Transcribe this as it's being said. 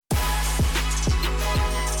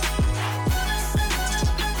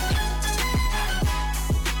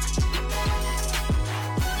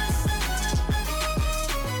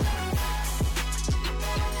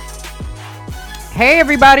Hey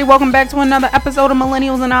everybody, welcome back to another episode of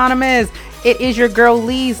Millennials Anonymous. It is your girl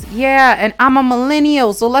Lise, and I'm a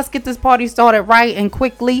millennial, so let's get this party started right and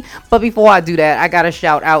quickly. But before I do that, I gotta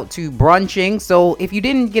shout out to Brunching. So if you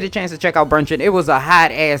didn't get a chance to check out Brunching, it was a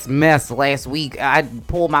hot ass mess last week. I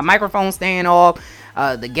pulled my microphone stand off.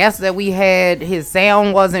 The guest that we had, his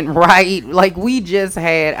sound wasn't right. Like, we just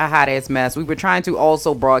had a hot ass mess. We were trying to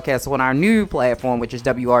also broadcast on our new platform, which is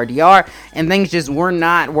WRDR, and things just were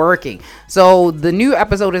not working. So the new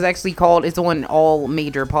episode is actually called, it's on all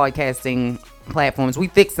major podcasting platforms. We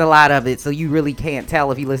fixed a lot of it, so you really can't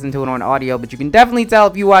tell if you listen to it on audio, but you can definitely tell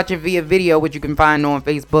if you watch it via video, which you can find on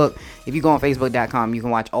Facebook. If you go on facebook.com, you can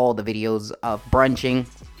watch all the videos of Brunching.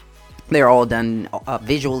 They're all done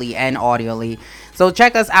visually and audioly. So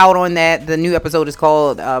check us out on that. The new episode is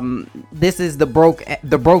called This is the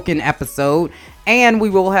Broken Episode. And we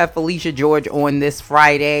will have Felicia George on this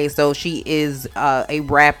Friday. So she is a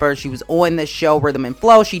rapper. She was on the show Rhythm and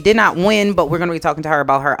Flow. She did not win, but we're going to be talking to her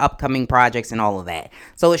about her upcoming projects and all of that.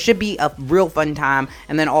 So it should be a real fun time.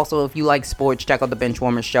 And then also, if you like sports, check out the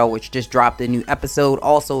Benchwarmers show, which just dropped a new episode.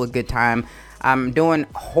 Also a good time. I'm doing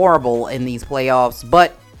horrible in these playoffs,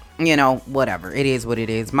 but you know, whatever. It is what it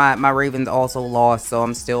is. My Ravens also lost, so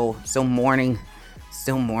I'm still mourning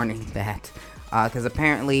that. Because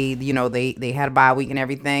apparently, you know, they had a bye week and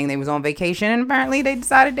everything. They was on vacation, and apparently they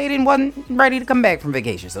decided they wasn't ready to come back from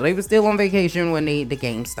vacation. So they were still on vacation when the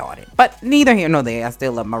game started. But neither here nor there. I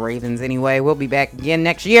still love my Ravens anyway. We'll be back again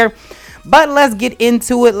next year. But let's get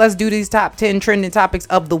into it. Let's do these top 10 trending topics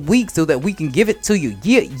of the week so that we can give it to you.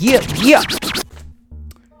 Yeah.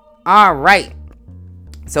 All right.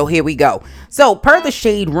 So here we go. So per the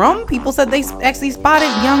Shade Room, people said they actually spotted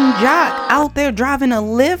Young Joc out there driving a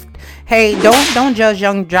Lyft. Hey, don't judge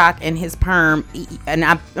Young Joc and his perm. And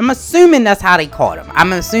I'm assuming that's how they caught him.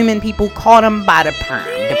 I'm assuming people caught him by the perm.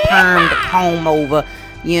 The comb over,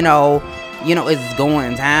 you know, it's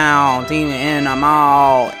going down. See me in the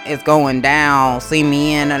mall. It's going down. See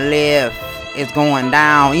me in a Lyft. It's going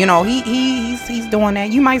down. You know, he's doing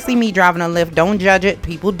that. You might see me driving a Lyft. Don't judge it.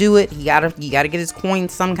 People do it. You gotta get his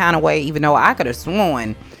coins some kind of way. Even though I could have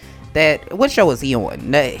sworn that, what show is he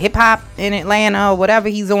on? The hip hop in Atlanta or whatever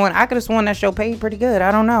he's on. I could have sworn that show paid pretty good.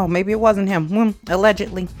 I don't know. Maybe it wasn't him.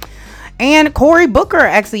 Allegedly. And Cory Booker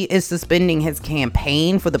actually is suspending his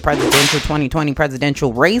campaign for the 2020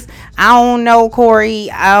 presidential race. I don't know,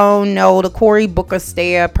 Cory. I don't know. The Cory Booker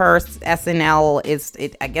stare per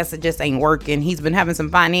SNL I guess it just ain't working. He's been having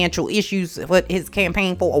some financial issues with his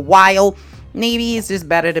campaign for a while. Maybe it's just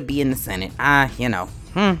better to be in the Senate.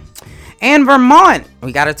 And Vermont,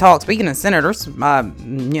 we got to talk. Speaking of senators,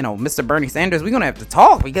 Mr. Bernie Sanders, we're going to have to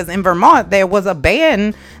talk because in Vermont, there was a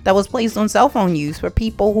ban that was placed on cell phone use for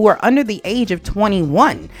people who are under the age of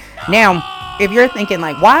 21. Now, if you're thinking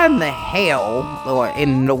like, why in the hell, or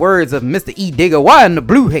in the words of Mr. E. Digger, why in the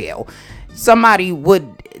blue hell, somebody would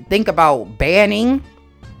think about banning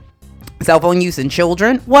cell phone use in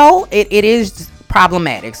children? Well, it is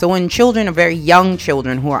problematic. So when children are very young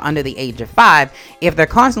children who are under the age of 5, if they're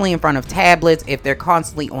constantly in front of tablets, if they're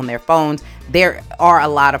constantly on their phones, there are a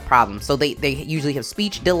lot of problems. So they usually have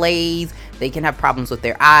speech delays. They can have problems with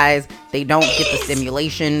their eyes. They don't get the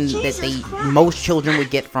stimulation that most children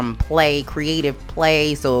would get from creative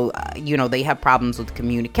play. So, they have problems with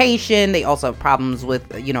communication. They also have problems with,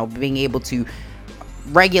 being able to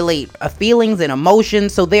regulate feelings and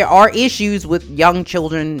emotions. So there are issues with young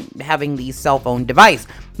children having these cell phone device.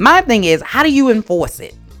 My thing is, how do you enforce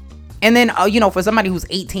it? And then for somebody who's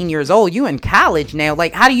 18 years old, you in college now,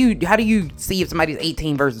 like how do you see if somebody's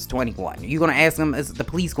 18 versus 21? You gonna ask them, is the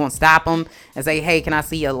police gonna stop them and say, hey, can I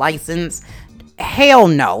see a license? Hell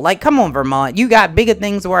no. Like, come on, Vermont, you got bigger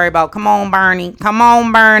things to worry about. Come on, Bernie.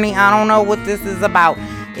 I don't know what this is about.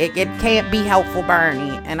 It can't be helpful,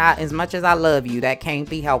 Bernie. And as much as I love you, that can't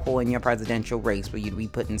be helpful in your presidential race for you to be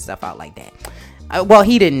putting stuff out like that. Well,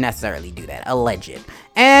 he didn't necessarily do that. Alleged.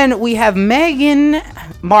 And we have Meghan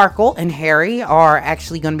Markle and Harry are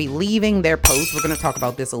actually going to be leaving their post. We're going to talk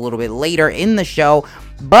about this a little bit later in the show.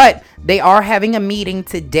 But they are having a meeting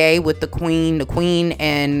today with the Queen. The Queen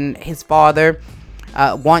and his father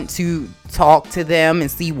want to talk to them and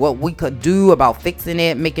see what we could do about fixing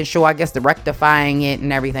it, making sure, I guess, the rectifying it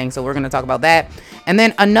and everything. So we're going to talk about that. And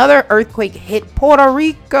then another earthquake hit Puerto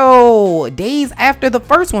Rico days after the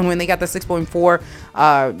first one when they got the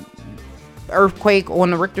 6.4 earthquake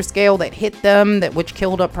on the Richter scale that hit them, which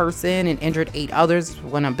killed a person and injured 8 others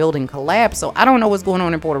when a building collapsed. So I don't know what's going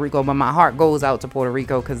on in Puerto Rico, but my heart goes out to Puerto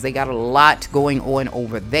Rico because they got a lot going on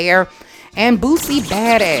over there. And Boosie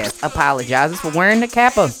Badass apologizes for wearing the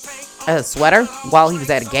kappa a sweater while he was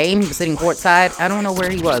at a game. He was sitting courtside. I don't know where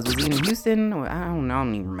he was. Was he in Houston? Or I don't know. I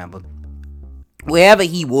don't even remember. Wherever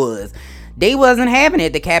he was, they wasn't having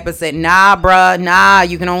it. The Kappa said, nah, bruh, nah,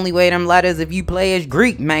 you can only wear them letters if you play as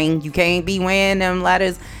Greek, man. You can't be wearing them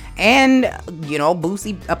letters. And, you know,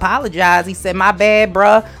 Boosie apologized. He said, my bad,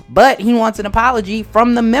 bruh. But he wants an apology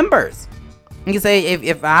from the members. You say,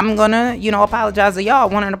 if I'm gonna, you know, apologize to y'all,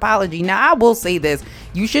 I want an apology. Now, I will say this.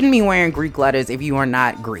 You shouldn't be wearing Greek letters if you are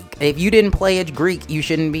not Greek. If you didn't pledge Greek, you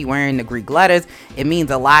shouldn't be wearing the Greek letters. It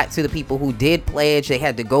means a lot to the people who did pledge. They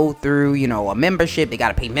had to go through, you know, a membership. They got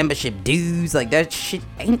to pay membership dues. Like, that shit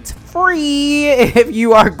ain't free if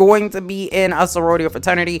you are going to be in a sorority or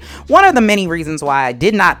fraternity. One of the many reasons why I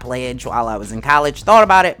did not pledge while I was in college. Thought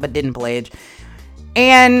about it, but didn't pledge.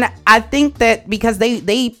 And I think that because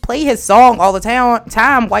they play his song all the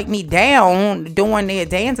time, Wipe Me Down, doing their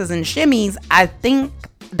dances and shimmies, I think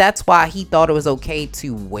that's why he thought it was okay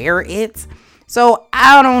to wear it. So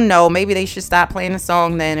I don't know. Maybe they should stop playing the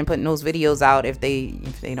song then and putting those videos out if they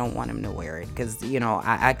don't want him to wear it. Because, you know,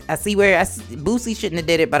 I see where Boosie shouldn't have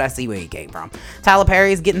did it, but I see where he came from. Tyler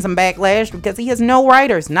Perry is getting some backlash because he has no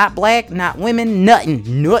writers, not black, not women,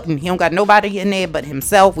 nothing. He don't got nobody in there but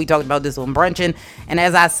himself. We talked about this on Brunchin'. And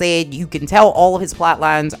as I said, you can tell all of his plot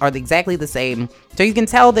lines are exactly the same. So you can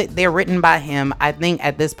tell that they're written by him. I think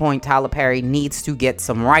at this point, Tyler Perry needs to get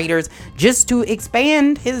some writers just to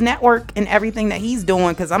expand his network and everything that he's doing.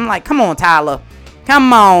 Because I'm like, come on, Tyler.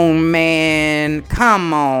 Come on, man.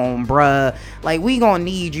 Come on, bruh. Like, we gonna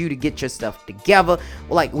need you to get your stuff together.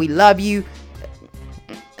 Like, we love you.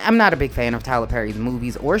 I'm not a big fan of Tyler Perry's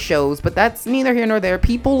movies or shows, but that's neither here nor there.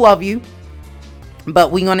 People love you.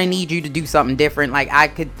 But we're gonna need you to do something different. Like,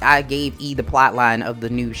 I gave E the plot line of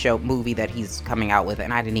the new movie that he's coming out with,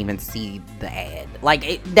 and I didn't even see the ad.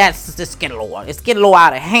 Like, that's just getting a little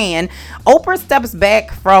out of hand. Oprah steps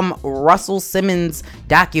back from Russell Simmons'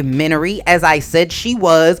 documentary. As I said, she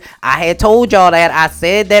was. I had told y'all that. I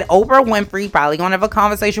said that Oprah Winfrey probably gonna have a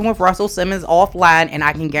conversation with Russell Simmons offline, and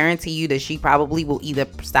I can guarantee you that she probably will either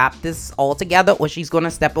stop this altogether or she's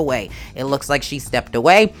gonna step away. It looks like she stepped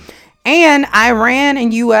away. And Iran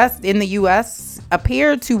and the U.S.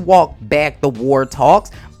 appear to walk back the war talks,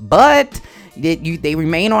 but they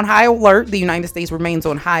remain on high alert. The United States remains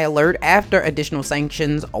on high alert after additional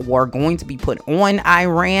sanctions were going to be put on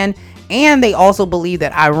Iran. And they also believe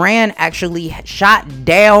that Iran actually shot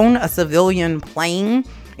down a civilian plane.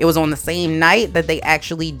 It was on the same night that they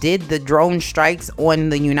actually did the drone strikes on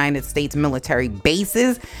the United States military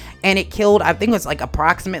bases. And it killed, I think it was like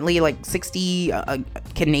approximately like 60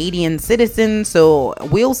 Canadian citizens. So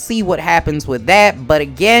we'll see what happens with that. But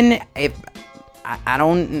again, if I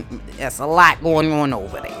don't, it's a lot going on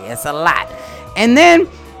over there. It's a lot. And then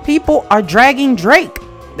people are dragging Drake.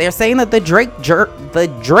 They're saying that the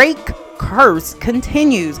Drake curse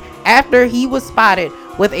continues after he was spotted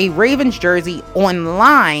with a Ravens jersey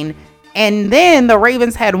online. And then the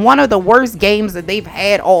Ravens had one of the worst games that they've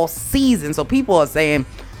had all season. So people are saying,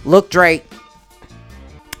 look, Drake,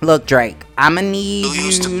 I'ma need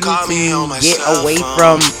you to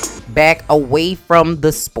back away from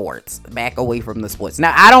the sports.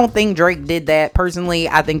 Now, I don't think Drake did that personally.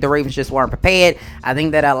 I think the Ravens just weren't prepared. I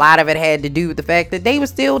think that a lot of it had to do with the fact that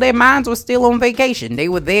their minds were still on vacation. They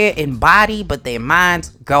were there in body, but their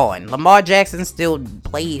minds gone. Lamar Jackson still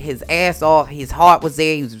played his ass off. His heart was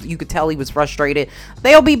there. You could tell he was frustrated.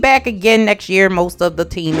 They'll be back again next year. Most of the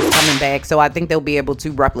team is coming back, so I think they'll be able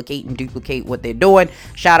to replicate and duplicate what they're doing.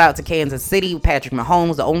 Shout out to Kansas City. Patrick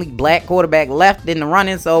Mahomes, the only black quarterback left in the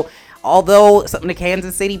running. So although some of the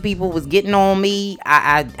Kansas City people was getting on me,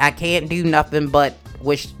 I can't do nothing but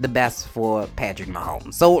wish the best for Patrick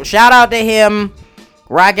Mahomes. So shout out to him.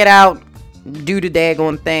 Rock it out. Do the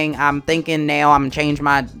daggone thing. I'm thinking now I'm change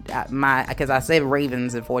my because I said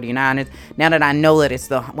Ravens and 49ers. Now that I know that it's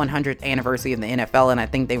the 100th anniversary of the NFL, and I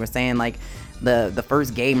think they were saying like the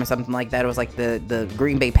first game or something like that, it was like the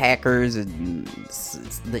Green Bay Packers and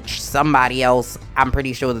somebody else. I'm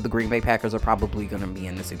pretty sure that the Green Bay Packers are probably going to be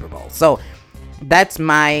in the Super Bowl. So that's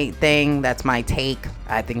my thing. That's my take.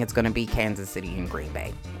 I think it's going to be Kansas City and Green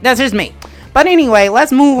Bay. That's just me. But anyway,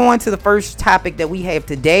 let's move on to the first topic that we have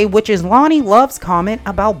today, which is Loni Love's comment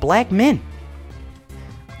about black men.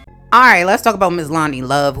 Alright, let's talk about Miss Loni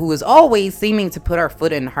Love, who is always seeming to put her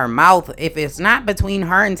foot in her mouth. If it's not between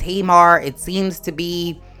her and Tamar, it seems to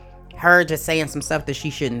be her just saying some stuff that she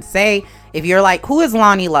shouldn't say. If you're like, who is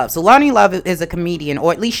Loni Love? So Loni Love is a comedian,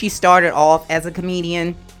 or at least she started off as a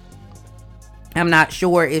comedian. I'm not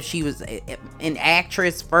sure if she was an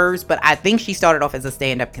actress first, but I think she started off as a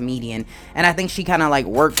stand-up comedian, and I think she kind of like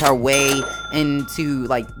worked her way into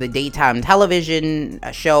like the daytime television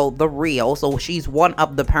show The Real. So she's one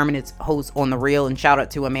of the permanent hosts on The Real, and shout out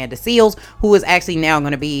to Amanda Seales, who is actually now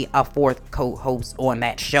going to be a fourth co-host on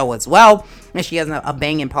that show as well. And she has a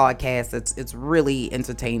banging podcast. It's really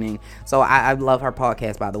entertaining. So I love her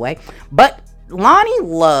podcast, by the way. But Loni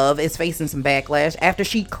Love is facing some backlash after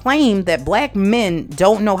she claimed that black men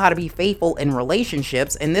don't know how to be faithful in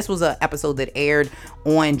relationships. And this was an episode that aired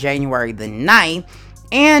on January the 9th.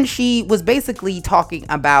 And she was basically talking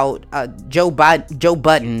about Joe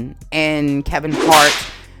Budden and Kevin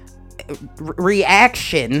Hart's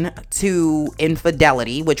reaction to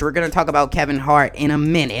infidelity, which we're going to talk about Kevin Hart in a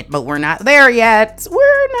minute, but we're not there yet.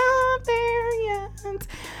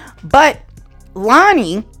 But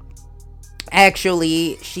Loni,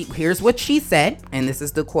 actually, here's what she said, and this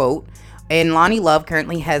is the quote. And Loni Love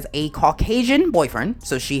currently has a Caucasian boyfriend,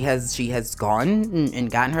 so she has gone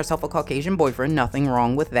and gotten herself a Caucasian boyfriend. Nothing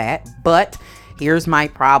wrong with that. But here's my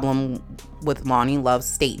problem with Loni Love's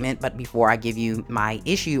statement. But before I give you my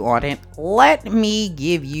issue on it, let me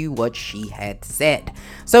give you what she had said.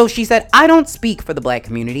 So she said, "I don't speak for the black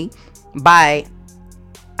community, but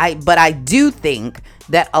I do think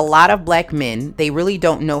that a lot of black men, they really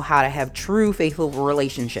don't know how to have true faithful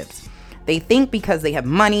relationships. They think because they have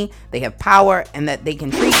money, they have power, and that they can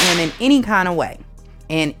treat women any kind of way."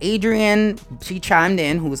 And Adrienne, she chimed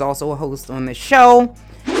in, who is also a host on the show,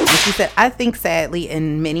 and she said, "I think sadly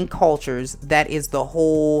in many cultures, that is the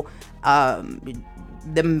whole,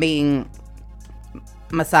 them being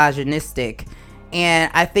misogynistic.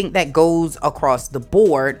 And I think that goes across the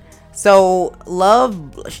board." So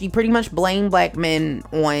Love, she pretty much blamed black men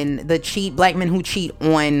on black men who cheat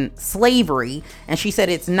on slavery. And she said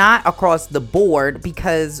it's not across the board,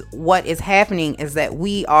 because what is happening is that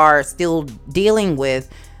we are still dealing with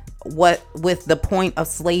the point of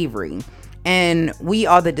slavery. And we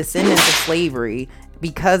are the descendants of slavery.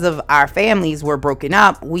 Because of our families were broken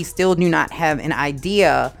up, we still do not have an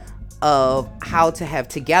idea of how to have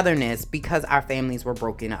togetherness because our families were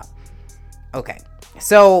broken up. Okay.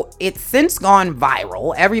 So it's since gone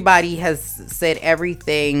viral. Everybody has said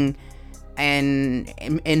everything and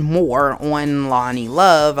more on Loni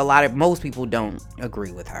Love. Most people don't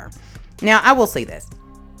agree with her. Now, I will say this.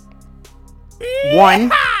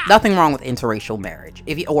 One, nothing wrong with interracial marriage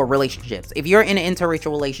or relationships. If you're in an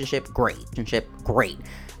interracial relationship, great.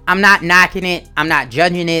 I'm not knocking it. I'm not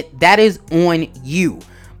judging it. That is on you.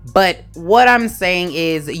 But what I'm saying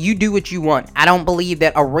is, you do what you want. I don't believe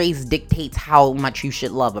that a race dictates how much you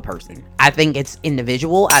should love a person. I think it's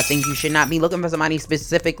individual. I think you should not be looking for somebody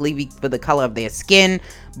specifically for the color of their skin,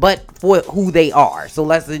 but for who they are. So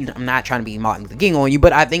I'm not trying to be Martin Luther King on you,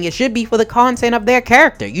 but I think it should be for the content of their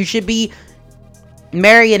character. You should be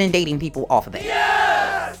marrying and dating people off of that.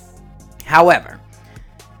 Yes! However,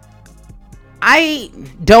 I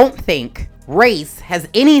don't think race has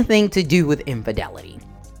anything to do with infidelity.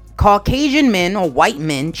 Caucasian men or white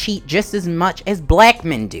men cheat just as much as black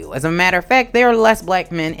men do. As a matter of fact, there are less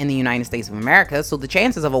black men in the United States of America, so the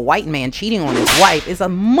chances of a white man cheating on his wife is a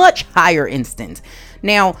much higher instance.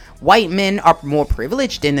 Now, white men are more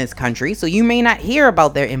privileged in this country, so you may not hear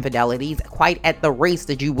about their infidelities quite at the rates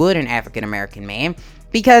that you would an African American man,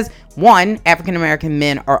 because one, African American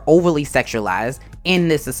men are overly sexualized in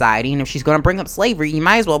this society, and if she's going to bring up slavery, you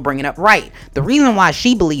might as well bring it up right. The reason why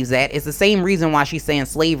she believes that is the same reason why she's saying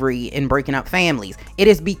slavery and breaking up families. It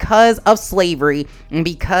is because of slavery and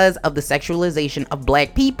because of the sexualization of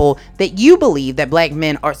black people that you believe that black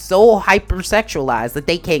men are so hypersexualized that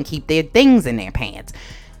they can't keep their things in their pants.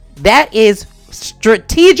 That is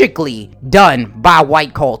strategically done by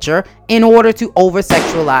white culture in order to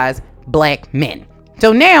over-sexualize black men.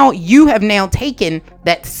 So now you have taken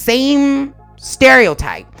that same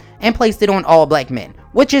stereotype and placed it on all black men,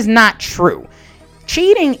 which is not true.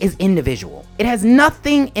 Cheating is individual. It has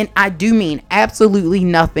nothing, and I do mean absolutely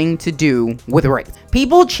nothing, to do with race.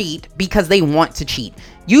 People cheat because they want to cheat.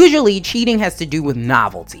 Usually cheating has to do with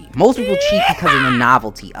novelty. Most people cheat because of the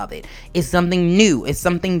novelty of it. It's something new. It's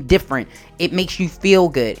something different. It makes you feel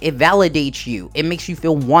good. It validates you. It makes you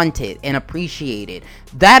feel wanted and appreciated.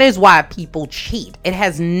 That is why people cheat. It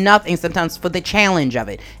has nothing, sometimes for the challenge of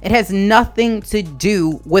it. It has nothing to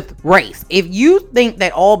do with race. If you think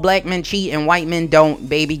that all black men cheat and white men don't,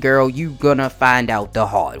 baby girl, you gonna find out the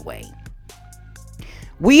hard way.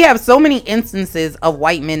 We have so many instances of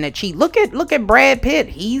white men that cheat. Look at Brad Pitt.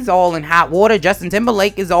 He's all in hot water. Justin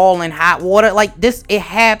Timberlake is all in hot water. Like this, it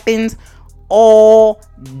happens all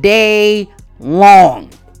day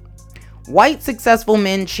long. White successful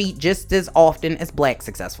men cheat just as often as black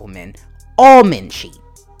successful men. All men cheat.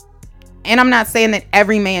 And I'm not saying that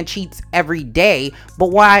every man cheats every day,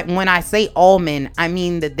 but when I say all men, I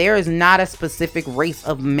mean that there is not a specific race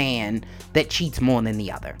of man that cheats more than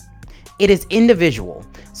the other. It is individual.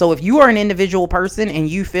 So if you are an individual person and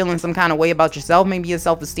you feeling some kind of way about yourself, maybe your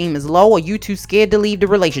self-esteem is low or you too scared to leave the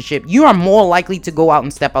relationship, you are more likely to go out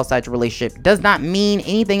and step outside your relationship. Does not mean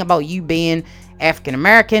anything about you being African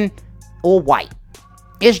American or white.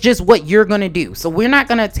 It's just what you're gonna do. So we're not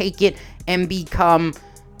gonna take it and become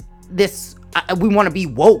this we want to be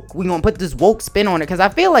woke. We gonna put this woke spin on it, because I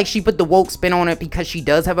feel like she put the woke spin on it because she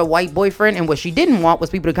does have a white boyfriend, and what she didn't want was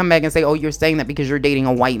people to come back and say, oh, you're saying that because you're dating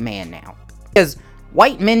a white man now. Because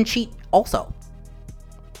white men cheat also.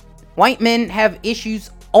 White men have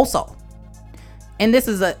issues also. And this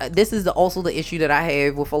is also the issue that I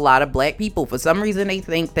have with a lot of black people. For some reason, they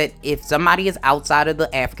think that if somebody is outside of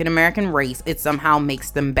the African American race, it somehow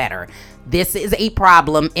makes them better. This is a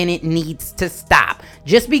problem and it needs to stop.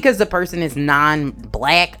 Just because the person is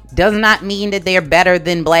non-black does not mean that they're better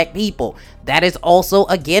than black people. That is also,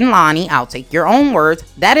 again, Lonnie, I'll take your own words,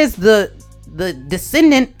 that is the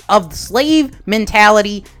descendant of the slave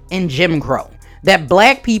mentality and Jim Crow. That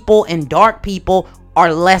black people and dark people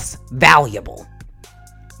are less valuable.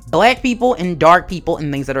 Black people and dark people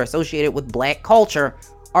and things that are associated with black culture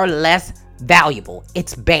are less valuable.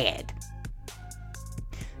 It's bad.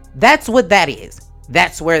 That's what that is.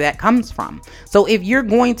 That's where that comes from. So if you're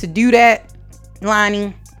going to do that,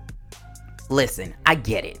 Lonnie, listen, I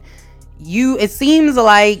get it. It seems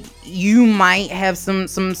like you might have some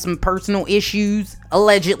personal issues,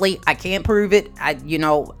 allegedly. I can't prove it.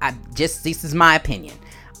 This is my opinion.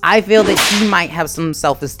 I feel that she might have some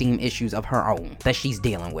self-esteem issues of her own that she's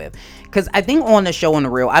dealing with. Because I think on the show, on The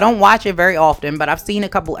Real, I don't watch it very often, but I've seen a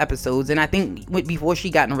couple episodes. And I think before she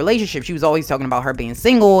got in a relationship, she was always talking about her being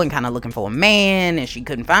single and kind of looking for a man, and she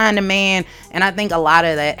couldn't find a man. And I think a lot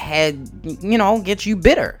of that gets you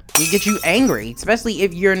bitter. It gets you angry, especially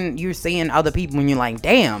if you're seeing other people and you're like,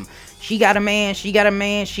 damn, she got a man.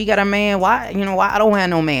 Why I don't have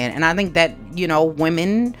no man? And I think that,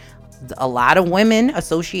 a lot of women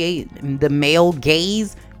associate the male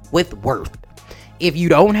gaze with worth. If you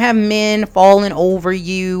don't have men falling over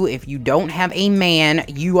you, if you don't have a man,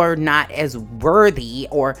 you are not as worthy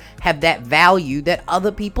or have that value that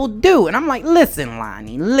other people do. And I'm like, listen,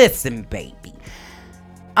 Lonnie, listen, baby.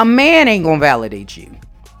 A man ain't gonna validate you.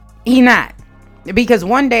 He not. Because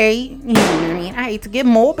one day, I hate to get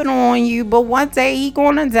morbid on you, but one day he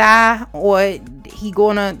gonna die, or he's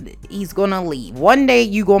gonna leave. One day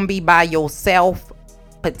you gonna be by yourself,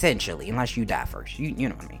 potentially, unless you die first. You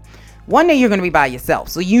know what I mean? One day you're gonna be by yourself.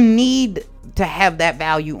 So you need to have that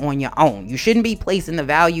value on your own. You shouldn't be placing the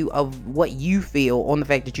value of what you feel on the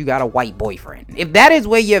fact that you got a white boyfriend. If that is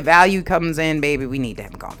where your value comes in, baby, we need to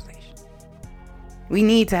have a conversation. We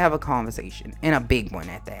need to have a conversation, and a big one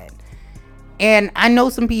at that. And I know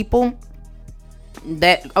some people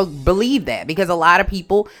that believe that, because a lot of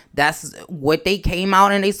people, that's what they came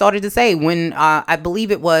out and they started to say when I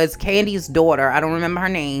believe it was Candy's daughter, I don't remember her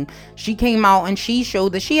name, she came out and she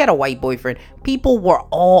showed that she had a white boyfriend. People were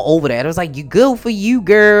all over that. It was like, you good for you,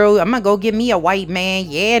 girl. I'm gonna go get me a white man.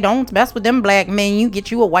 Yeah, don't mess with them black men. You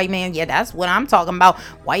get you a white man. Yeah, that's what I'm talking about.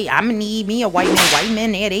 White, I'm gonna need me a white man. White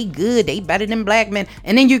men, yeah, they good. They better than black men.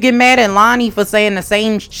 And then you get mad at Lonnie for saying the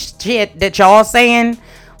same shit that y'all saying.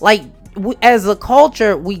 Like, as a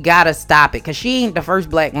culture, we gotta stop it, because she ain't the first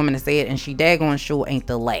black woman to say it, and she daggone sure ain't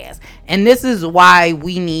the last. And this is why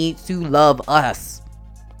we need to love us,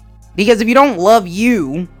 because if you don't love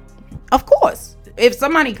you, of course, if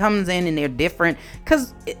somebody comes in and they're different,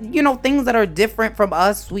 because things that are different from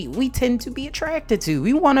us, we tend to be attracted to.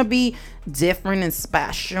 We want to be different and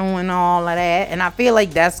special and all of that. And I feel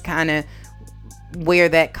like that's kind of where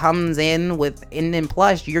that comes in with. And then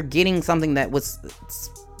plus, you're getting something that was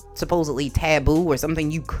supposedly taboo, or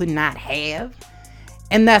something you could not have.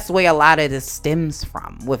 And that's where a lot of this stems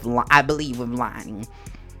from, I believe, with Lonnie.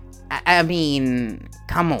 I mean,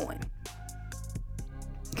 come on,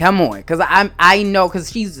 because I know,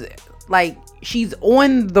 because she's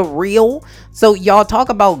on The Real, so y'all talk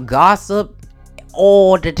about gossip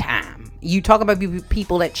all the time. You talk about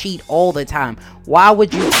people that cheat all the time. Why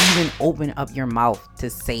would you even open up your mouth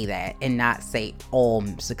to say that and not say all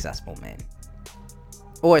successful men?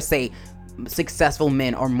 Or say successful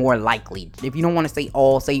men are more likely. If you don't want to say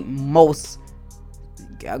all, say most.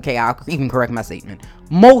 Okay, I'll even correct my statement.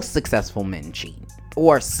 Most successful men cheat.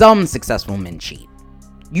 Or some successful men cheat.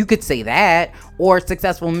 You could say that. Or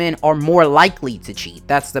successful men are more likely to cheat.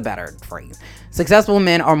 That's the better phrase. Successful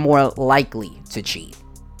men are more likely to cheat.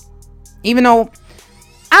 Even though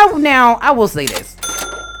I will say this.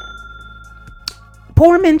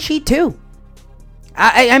 Poor men cheat too.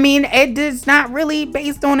 I mean, it is not really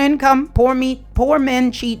based on income. Poor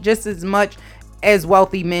men cheat just as much as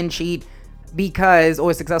wealthy men cheat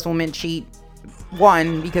or successful men cheat.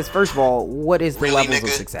 One, because first of all, what is the levels of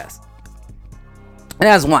success? And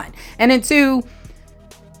that's one. And then two,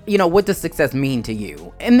 what does success mean to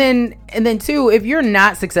you? And then two, if you're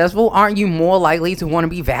not successful, aren't you more likely to want to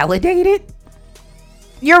be validated?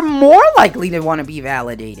 You're more likely to want to be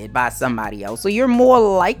validated by somebody else. So you're more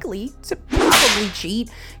likely to probably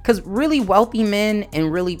cheat, because really wealthy men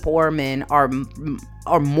and really poor men are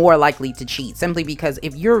more likely to cheat, simply because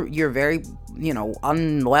if you're very,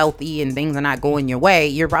 unwealthy and things are not going your way,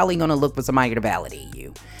 you're probably going to look for somebody to validate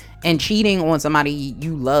you. And cheating on somebody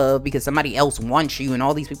you love because somebody else wants you and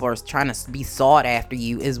all these people are trying to be sought after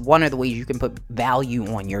you is one of the ways you can put value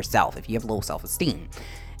on yourself if you have low self-esteem.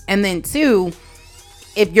 And then two,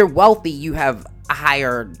 if you're wealthy, you have a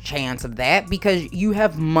higher chance of that because you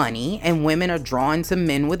have money, and women are drawn to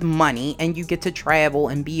men with money, and you get to travel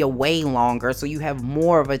and be away longer, so you have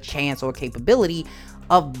more of a chance or capability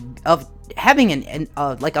of having an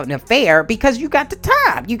affair because you got the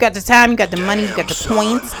time. You got the money, you got the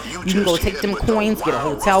coins. You can go take them coins, get a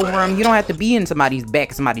hotel room. You don't have to be in somebody's back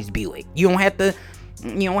of somebody's Buick. You don't have to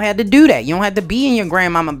do that. You don't have to be in your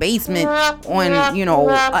grandmama basement on,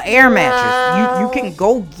 an air mattress. You can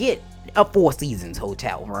go get a Four Seasons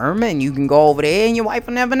hotel room and you can go over there and your wife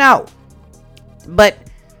will never know. But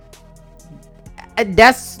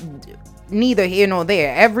that's neither here nor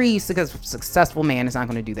there. Every successful man is not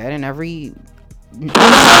going to do that, and every but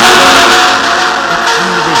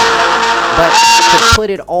to put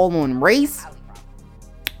it all on race,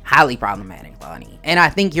 highly problematic, Lonnie. And I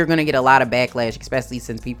think you're going to get a lot of backlash, especially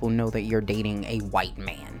since people know that you're dating a white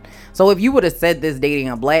man. So if you would have said this dating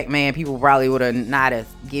a black man, people probably would have not have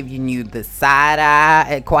given you the side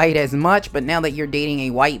eye quite as much. But now that you're dating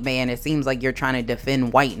a white man, it seems like you're trying to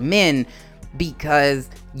defend white men because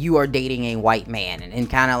you are dating a white man and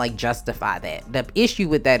kind of like justify that. The issue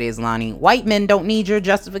with that is, Lonnie, white men don't need your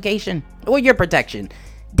justification or your protection.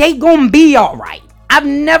 They gonna be all right. I've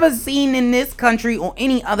never seen in this country or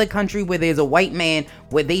any other country where there's a white man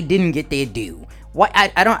where they didn't get their due.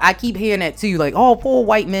 I keep hearing that too, like, oh, poor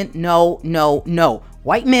white men. No.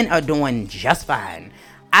 White men are doing just fine.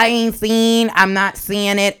 I'm not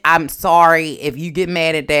seeing it. I'm sorry. If you get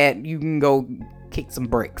mad at that, you can go kick some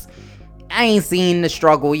bricks. I ain't seen the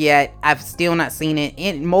struggle yet. I've still not seen it.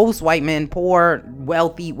 And most white men, poor,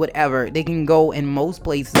 wealthy, whatever, they can go in most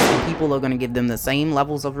places and people are going to give them the same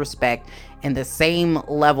levels of respect and the same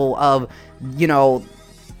level of, not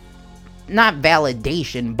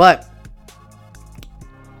validation, but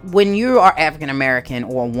when you are African American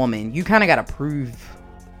or a woman, you kind of got to prove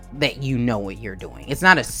that you know what you're doing. It's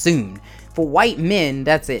not assumed. For white men,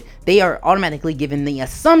 that's it. They are automatically given the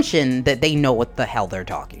assumption that they know what the hell they're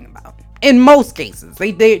talking about. In most cases,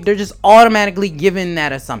 they're just automatically given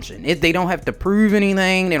that assumption. If they don't have to prove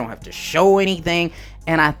anything, they don't have to show anything,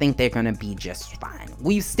 and I think they're gonna be just fine.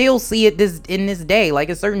 We still see it in this day.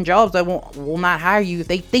 Like, at certain jobs that will not hire you if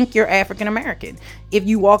they think you're African American. If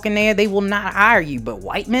you walk in there, they will not hire you. But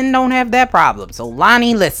white men don't have that problem. So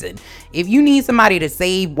Lonnie, listen, if you need somebody to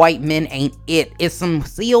save, white men ain't it. It's some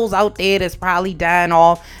seals out there that's probably dying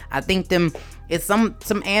off. I think it's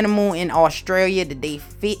some animal in Australia that they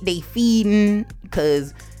feeding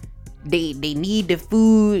because they need the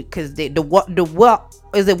food, because is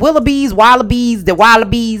it wallabies? The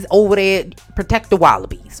wallabies over there protect the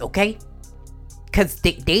wallabies, okay? Because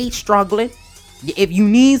they struggling. If you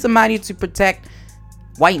need somebody to protect,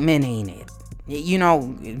 white men ain't it. If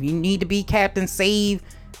you need to be Captain Save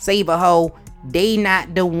a hoe, they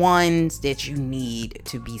not the ones that you need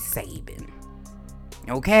to be saving,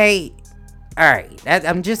 okay? All right,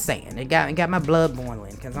 I'm just saying, it got my blood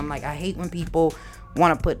boiling, because I'm like, I hate when people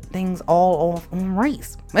want to put things all off on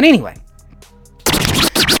race. But anyway,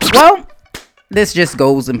 well, this just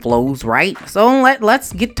goes and flows, right? So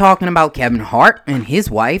let's get talking about Kevin Hart and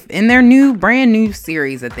his wife and their brand new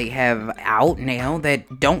series that they have out now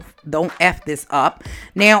that don't F this up.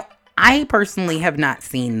 Now, I personally have not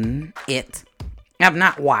seen it. I've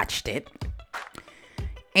not watched it.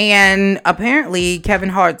 And apparently Kevin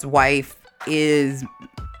Hart's wife is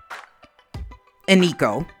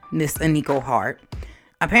Miss Aniko Hart.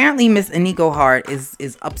 Apparently Miss Aniko Hart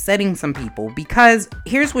is upsetting some people because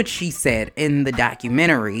here's what she said in the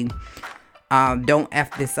documentary, Don't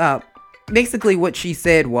F This Up. Basically what she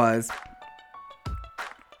said was,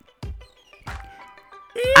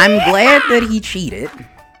 I'm glad that he cheated,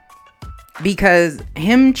 because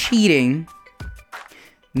him cheating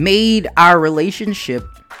made our relationship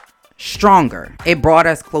stronger. It brought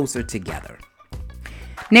us closer together.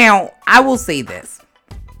 Now, I will say this.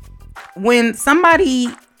 When somebody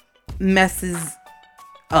messes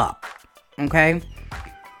up, okay?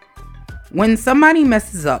 When somebody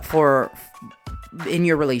messes up in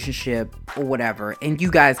your relationship or whatever, and you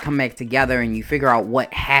guys come back together and you figure out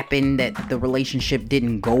what happened, that the relationship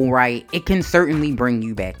didn't go right, it can certainly bring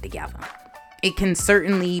you back together. It can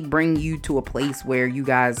certainly bring you to a place where you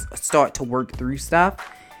guys start to work through stuff.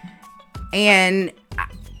 And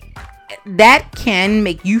that can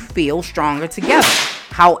make you feel stronger together.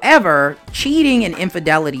 However, cheating and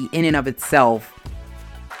infidelity in and of itself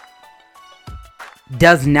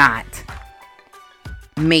does not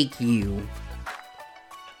make you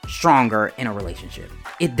stronger in a relationship.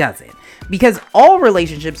 It doesn't. Because all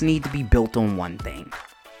relationships need to be built on one thing,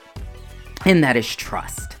 and that is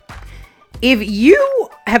trust. If you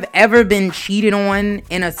have ever been cheated on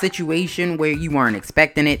in a situation where you weren't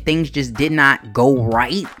expecting it, things just did not go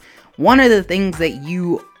right, one of the things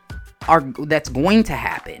that's going to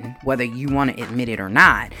happen, whether you want to admit it or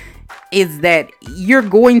not, is that you're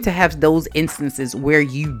going to have those instances where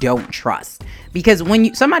you don't trust. Because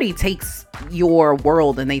when somebody takes your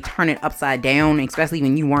world and they turn it upside down, especially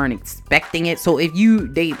when you weren't expecting it. So if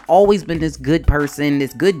they've always been this good person,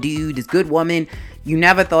 this good dude, this good woman, you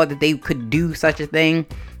never thought that they could do such a thing,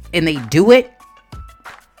 and they do it,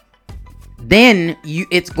 then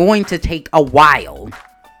it's going to take a while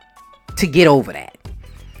to get over that.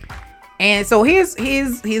 And so here's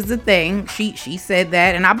the thing. She said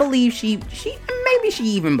that, and I believe she maybe she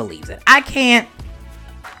even believes it. I can't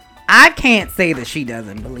say that she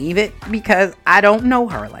doesn't believe it because I don't know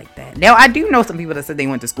her like that. Now, I do know some people that said they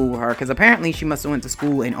went to school with her, because apparently she must have went to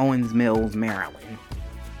school in Owings Mills, Maryland.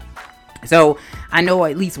 So I know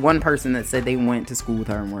at least one person that said they went to school with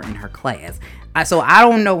her and were in her class. So I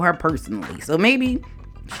don't know her personally. So maybe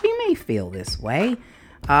she may feel this way.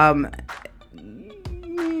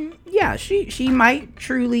 Yeah, she might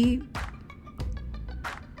truly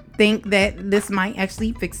think that this might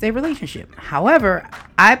actually fix their relationship. However,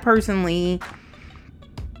 I personally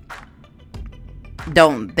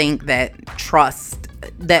don't think that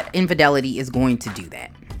infidelity is going to do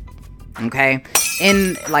that. Okay?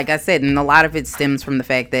 And like I said, and a lot of it stems from the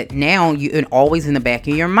fact that now and always in the back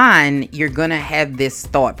of your mind, you're going to have this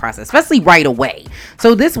thought process, especially right away.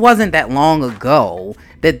 So this wasn't that long ago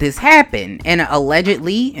that this happened, and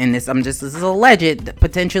allegedly, and this is alleged,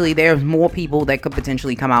 potentially there's more people that could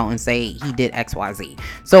potentially come out and say he did XYZ.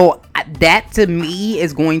 So that to me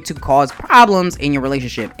is going to cause problems in your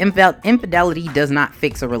relationship. Infidelity does not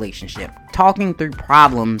fix a relationship. Talking through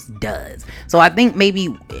problems does. So I think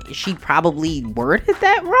maybe she probably worded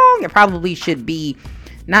that wrong. It probably should be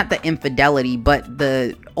not the infidelity, but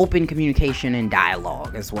the open communication and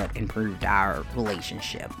dialogue is what improved our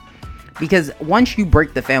relationship. Because once you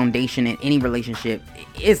break the foundation in any relationship,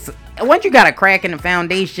 once you got a crack in the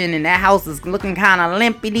foundation and that house is looking kind of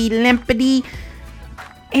limpity,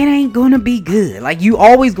 it ain't gonna be good. Like, you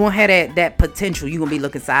always gonna have that potential. You gonna be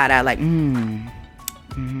looking side eye like,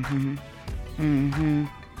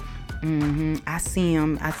 I see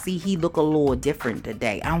him. I see he look a little different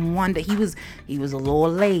today. I wonder, he was a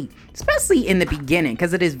little late, especially in the beginning,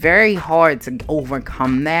 because it is very hard to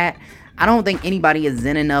overcome that. I don't think anybody is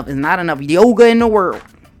zen enough. There's not enough yoga in the world.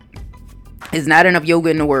 There's not enough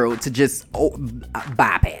yoga in the world to just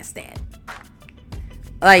bypass that.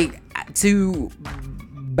 Like, to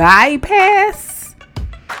bypass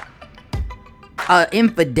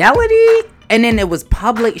infidelity. And then it was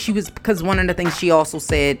public. Because one of the things she also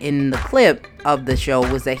said in the clip of the show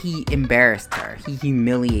was that he embarrassed her. He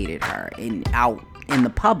humiliated her out in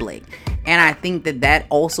the public. And I think that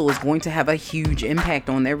also is going to have a huge impact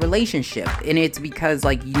on their relationship. And it's because,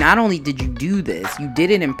 like, not only did you do this, you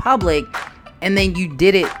did it in public, and then you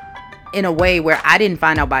did it in a way where I didn't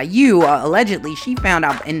find out by you. Allegedly, she found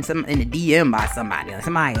out in a DM by somebody.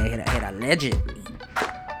 Somebody had allegedly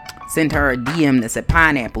sent her a DM that said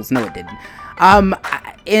pineapples. No, it didn't.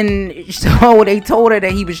 And so they told her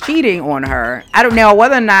that he was cheating on her. I don't know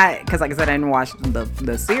whether or not, because like I said, I didn't watch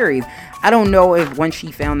the series. I don't know if when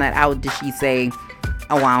she found that out, did she say,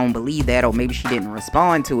 oh, I don't believe that, or maybe she didn't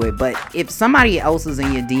respond to it. But if somebody else is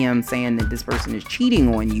in your DM saying that this person is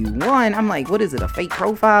cheating on you, one, I'm like, what is it, a fake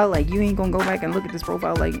profile? Like, you ain't gonna go back and look at this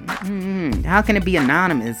profile? Like, how can it be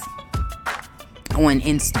anonymous on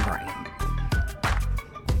Instagram?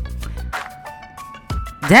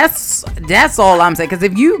 That's all I'm saying. Because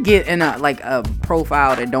if you get in a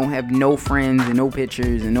profile that don't have no friends and no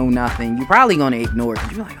pictures and no nothing, you're probably gonna ignore it,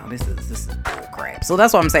 because you're like, oh, this is bull crap. So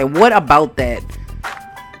that's what I'm saying. What about that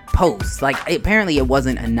post. Like, apparently it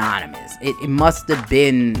wasn't anonymous. It must have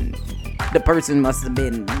been, the person must have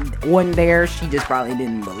been on there. She just probably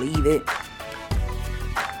didn't believe it.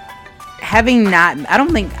 I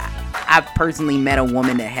don't think I've personally met a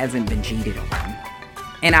woman that hasn't been cheated on.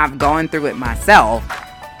 And I've gone through it myself.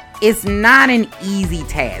 It's not an easy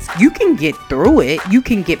task. You can get through it. You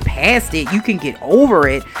can get past it. You can get over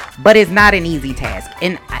it. But it's not an easy task.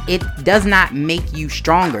 And it does not make you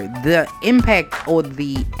stronger. The impact or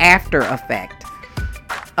the after effect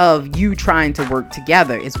of you trying to work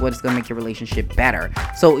together is what is going to make your relationship better.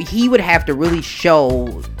 So he would have to really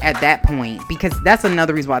show at that point, because that's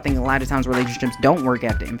another reason why I think a lot of times relationships don't work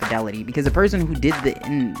after infidelity, because the person who did the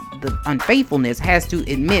unfaithfulness has to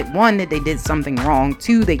admit, one, that they did something wrong,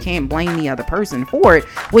 two, they can't blame the other person for it,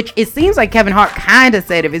 which it seems like Kevin Hart kind of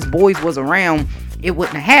said if his boys was around, it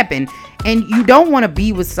wouldn't have happened. And you don't want to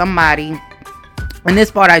be with somebody, and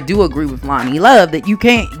this part I do agree with Loni Love, that you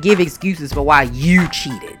can't give excuses for why you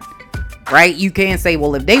cheated, right? You can't say,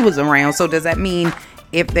 well, if they was around, so does that mean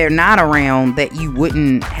if they're not around that you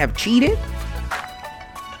wouldn't have cheated?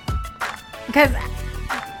 Because,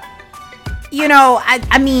 you know,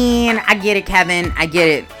 I mean, I get it, Kevin. I get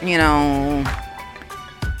it, you know.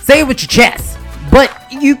 Say it with your chest. But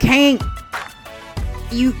you can't,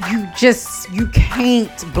 you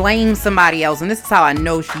can't blame somebody else. And this is how I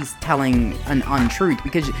know she's telling an untruth,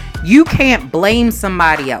 because you can't blame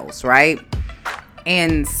somebody else, right?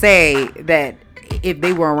 And say that if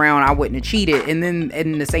they were around, I wouldn't have cheated. And then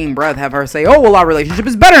in the same breath have her say, oh, well, our relationship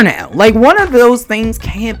is better now. Like, one of those things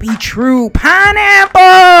can't be true.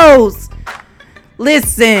 Pineapples!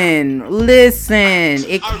 Listen.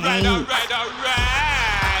 It can't.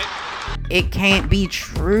 It can't be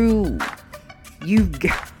true. You've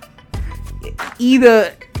got,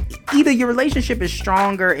 either your relationship is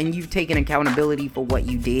stronger and you've taken accountability for what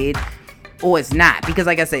you did, or it's not. Because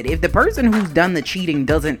like I said, if the person who's done the cheating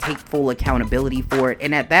doesn't take full accountability for it,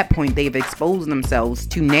 and at that point they've exposed themselves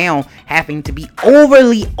to now having to be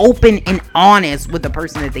overly open and honest with the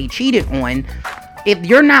person that they cheated on, if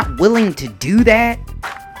you're not willing to do that,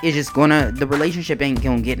 it's just the relationship ain't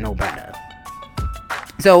gonna get no better.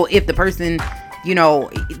 So if the person, you know,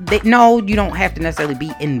 no, you don't have to necessarily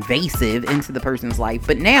be invasive into the person's life,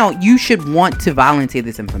 but now you should want to volunteer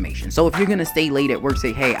this information. So if you're gonna stay late at work,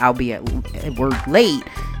 say, hey, I'll be at work late,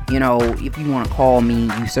 you know, if you want to call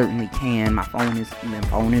me, you certainly can. My phone is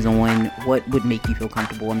on. What would make you feel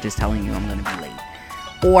comfortable? I'm just telling you I'm gonna be late.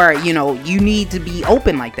 Or, you know, you need to be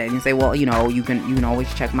open like that and say, well, you know, you can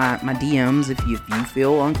always check my DMs if you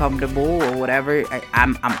feel uncomfortable or whatever.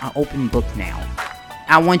 I'm an open book now.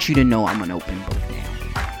 I want you to know I'm an open book now,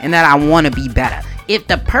 and that I want to be better. If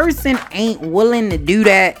the person ain't willing to do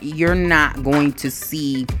that, you're not going to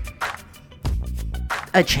see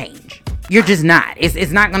a change. You're just not.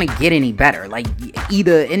 It's not going to get any better. Like,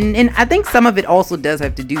 either, and I think some of it also does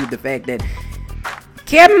have to do with the fact that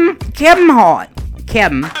Kevin Hart,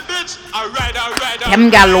 Kevin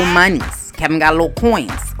got little monies. Kevin got little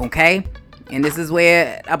coins, okay? And this is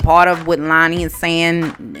where a part of what Loni is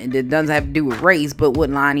saying, it doesn't have to do with race, but what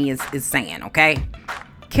Loni is saying, okay?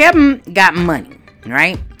 Kevin got money,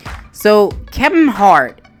 right? So Kevin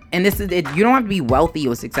Hart, and this is it, you don't have to be wealthy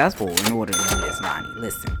or successful in order to do this, Loni.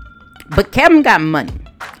 Listen. But Kevin got money.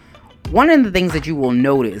 One of the things that you will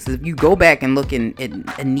notice is if you go back and look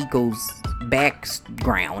at Nico's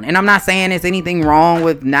background, and I'm not saying there's anything wrong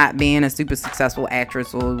with not being a super successful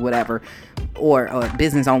actress or whatever, or a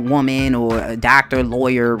business owned woman, or a doctor,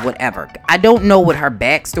 lawyer, whatever. I don't know what her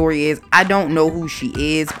backstory is. I don't know who she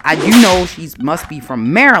is. I do know she must be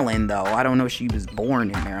from Maryland, though. I don't know if she was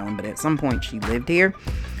born in Maryland, but at some point she lived here.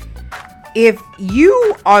 If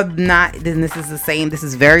you are not, then this is the same. This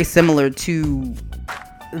is very similar to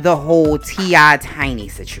the whole T.I. Tiny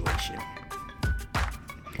situation.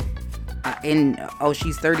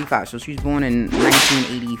 She's 35, so she was born in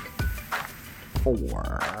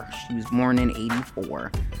 1984. She was born in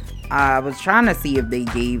 84. I was trying to see if they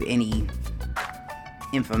gave any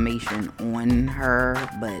information on her,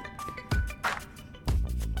 but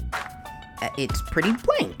it's pretty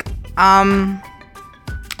blank.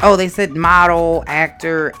 They said model,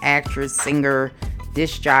 actor, actress, singer,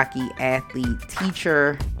 disc jockey, athlete,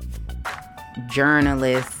 teacher,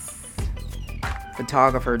 journalist,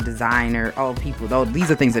 photographer, designer. These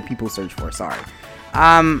are things that people search for. Sorry.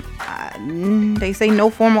 They say no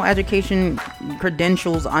formal education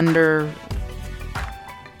credentials under.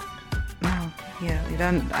 No, yeah, it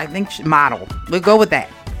doesn't. I think model. We'll go with that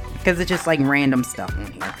because it's just like random stuff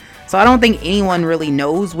on here. So I don't think anyone really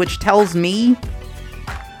knows, which tells me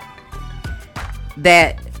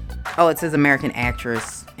that. Oh, it says American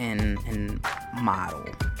actress and model.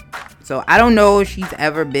 So I don't know if she's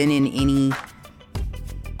ever been in any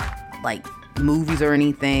like movies or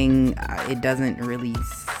anything. It doesn't really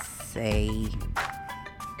say.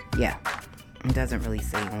 Yeah, it doesn't really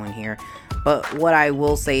say on here. But what I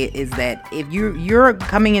will say is that if you're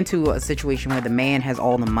coming into a situation where the man has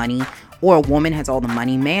all the money, or a woman has all the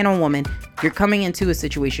money, man or woman, you're coming into a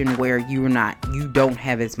situation where you don't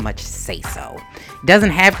have as much say so. It doesn't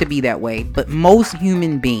have to be that way, but most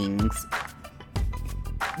human beings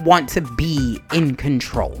want to be in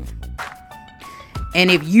control. And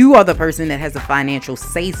if you are the person that has a financial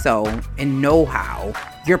say so and know-how,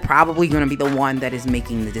 you're probably going to be the one that is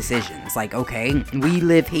making the decisions. Like, okay, we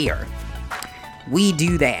live here, we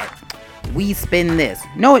do that, we spend this.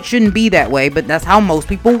 No, it shouldn't be that way, but that's how most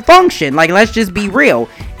people function. Like, let's just be real.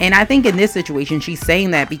 And I think in this situation, she's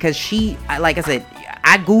saying that because she, like I said,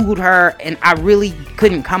 I Googled her and I really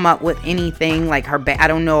couldn't come up with anything like her. I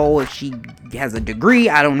don't know if she has a degree.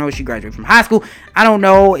 I don't know if she graduated from high school. I don't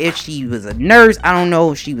know if she was a nurse. I don't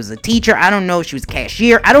know if she was a teacher. I don't know if she was a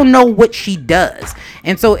cashier. I don't know what she does.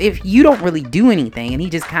 And so if you don't really do anything and he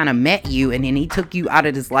just kind of met you and then he took you out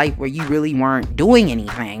of this life where you really weren't doing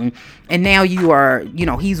anything, and now you are,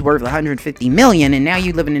 he's worth 150 million and now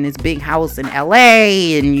you living in this big house in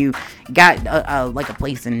LA and you got like a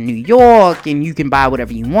place in New York and you can buy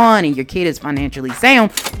whatever you want and your kid is financially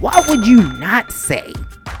sound, why would you not say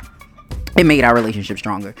it made our relationship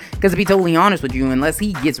stronger? Because to be totally honest with you, unless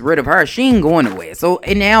he gets rid of her, she ain't going nowhere. So,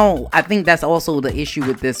 and now I think that's also the issue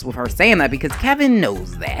with her saying that, because Kevin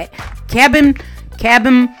knows that. Kevin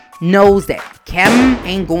knows that. Kevin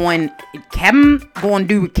gonna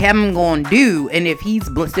do what Kevin gonna do. And if he's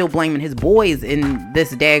still blaming his boys in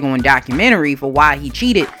this daggone documentary for why he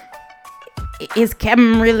cheated, is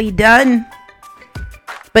Kevin really done?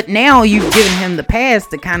 But now you've given him the pass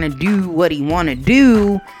to kind of do what he want to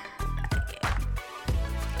do.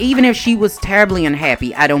 Even if she was terribly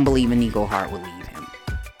unhappy, I don't believe Inigo Hart would leave him.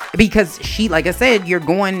 Because she, like I said,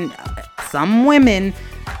 some women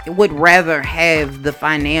would rather have the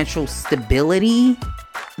financial stability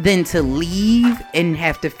than to leave and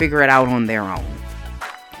have to figure it out on their own.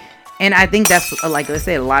 And I think that's, like I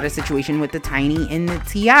said, a lot of situation with the Tiny and the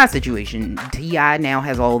T.I. situation. T.I. now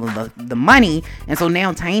has all of the money, and so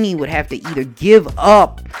now Tiny would have to either give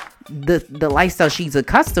up the lifestyle she's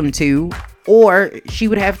accustomed to, or she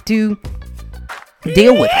would have to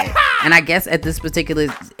deal with it. And I guess at this particular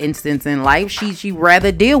instance in life, she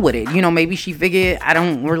rather deal with it. Maybe she figured, I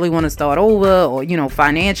don't really want to start over, or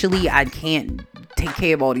financially I can't take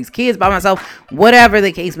care of all these kids by myself. Whatever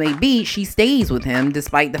the case may be, she stays with him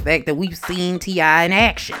despite the fact that we've seen T.I. in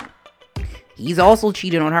action. He's also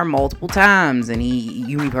cheated on her multiple times, and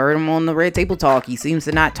you've heard him on the Red Table Talk. He seems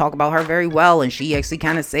to not talk about her very well, and she actually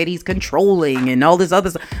kind of said he's controlling and all this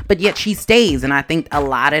other stuff, but yet she stays. And I think a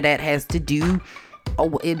lot of that has to do, a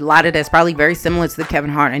lot of that's probably very similar to the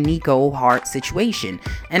Kevin Hart and Nico Hart situation.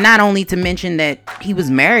 And not only to mention that he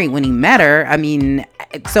was married when he met her.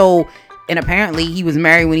 And apparently he was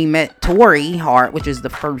married when he met Tori Hart, which is the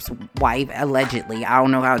first wife, allegedly. I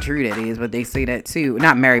don't know how true that is, but they say that too.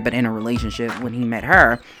 Not married, but in a relationship when he met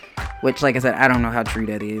her. Which, like I said, I don't know how true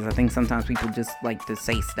that is. I think sometimes people just like to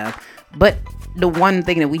say stuff. But the one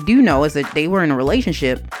thing that we do know is that they were in a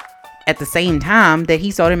relationship at the same time that he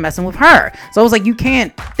started messing with her. So I was like, you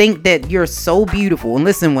can't think that you're so beautiful. And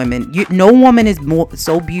listen, women, no woman is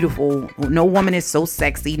so beautiful. No woman is so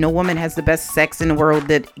sexy. No woman has the best sex in the world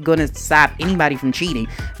that's gonna stop anybody from cheating.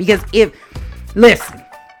 Because if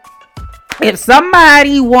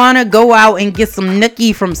somebody wanna go out and get some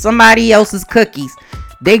nookie from somebody else's cookies,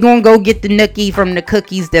 they gonna go get the nookie from the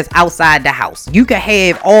cookies that's outside the house. You can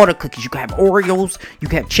have all the cookies. You can have Oreos. You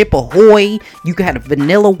can have Chip Ahoy. You can have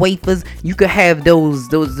vanilla wafers. You can have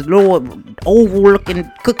those little oval looking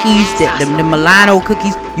cookies, the Milano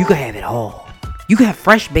cookies. You can have it all. You can have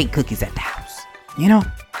fresh baked cookies at the house.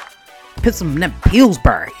 Put some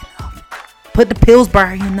Pillsbury in the oven. Put the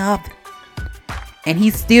Pillsbury in the oven. And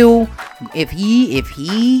he's still, if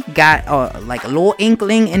he got like a little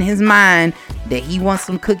inkling in his mind that he wants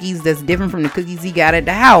some cookies that's different from the cookies he got at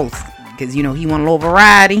the house, because he want a little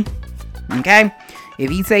variety, okay?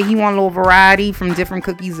 If he say he want a little variety from different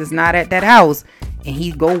cookies that's not at that house, and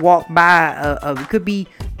he go walk by it could be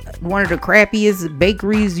one of the crappiest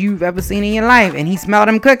bakeries you've ever seen in your life, and he smell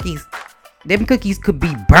them cookies could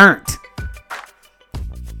be burnt,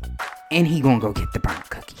 and he gonna go get the burnt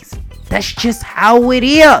cookies. That's just how it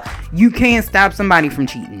is. You can't stop somebody from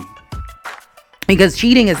cheating. Because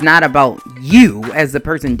cheating is not about you as the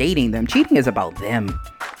person dating them. Cheating is about them.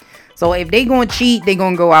 So if they gonna cheat, they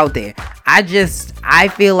gonna go out there. I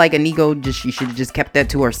feel like Inigo she should have just kept that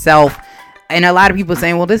to herself. And a lot of people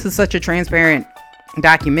saying, well, this is such a transparent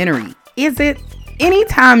documentary. Is it?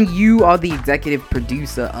 Anytime you are the executive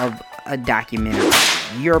producer of a documentary,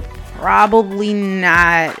 you're probably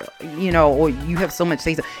not, or you have so much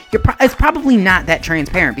say so. It's probably not that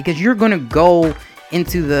transparent, because you're going to go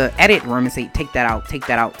into the edit room and say, take that out, take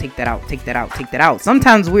that out, take that out, take that out, take that out.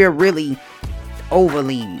 Sometimes we're really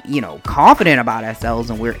overly, confident about ourselves,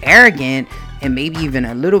 and we're arrogant, and maybe even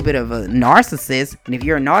a little bit of a narcissist. And if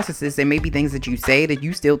you're a narcissist, there may be things that you say that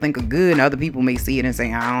you still think are good, and other people may see it and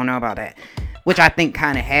say, I don't know about that, which I think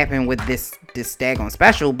kind of happened with this daggone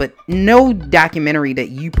special. But no documentary that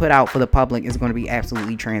you put out for the public is going to be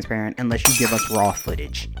absolutely transparent unless you give us raw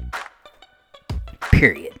footage.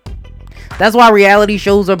 Period. That's why reality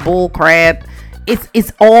shows are bull crap.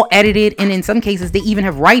 It's all edited, and in some cases they even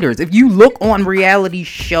have writers. If you look on reality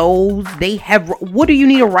shows, they have, what do you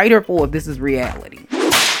need a writer for if this is reality?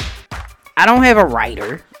 I don't have a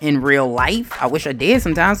writer in real life. I wish I did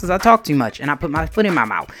sometimes, because I talk too much and I put my foot in my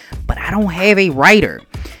mouth. But I don't have a writer.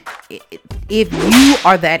 If you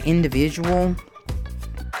are that individual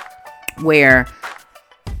where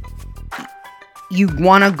you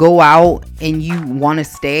want to go out and you want to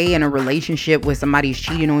stay in a relationship where somebody's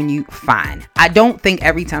cheating on you, fine. I don't think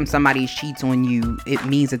every time somebody cheats on you, it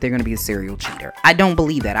means that they're going to be a serial cheater. I don't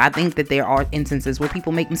believe that. I think that there are instances where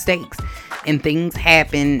people make mistakes and things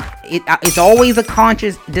happen. It's always a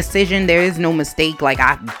conscious decision. There is no mistake. Like,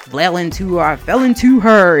 I fell into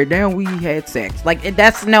her, and then we had sex. Like,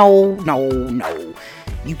 that's no.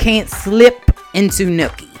 You can't slip into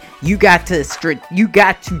nookie. You got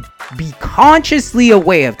to be consciously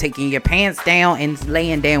aware of taking your pants down and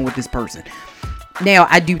laying down with this person. Now,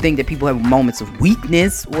 I do think that people have moments of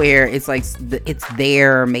weakness where it's like, it's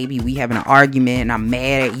there. Maybe we have an argument and I'm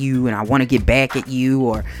mad at you and I want to get back at you,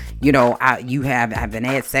 or, I haven't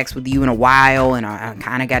had sex with you in a while and I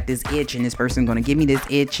kind of got this itch, and this person's going to give me this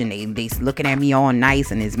itch, and they looking at me all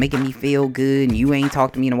nice and it's making me feel good, and you ain't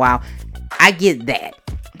talked to me in a while. I get that.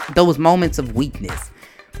 Those moments of weakness.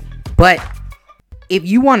 But if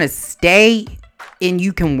you want to stay and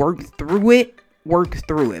you can work through it.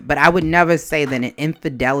 But I would never say that an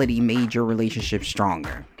infidelity made your relationship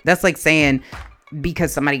stronger. That's like saying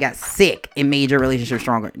because somebody got sick, it made your relationship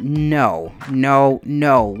stronger. No.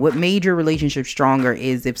 What made your relationship stronger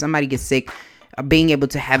is if somebody gets sick, being able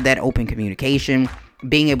to have that open communication,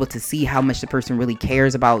 being able to see how much the person really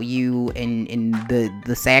cares about you, and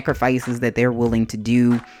the sacrifices that they're willing to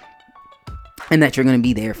do, and that you're going to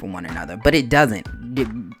be there for one another. But it doesn't.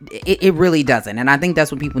 It really doesn't. And I think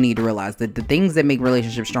that's what people need to realize, that the things that make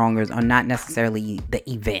relationships stronger are not necessarily the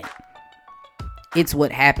event. It's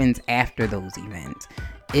what happens after those events.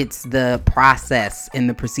 It's the process and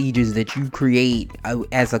the procedures that you create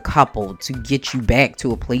as a couple to get you back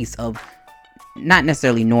to a place of not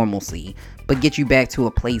necessarily normalcy, but get you back to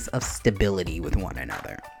a place of stability with one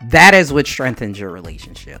another. That is what strengthens your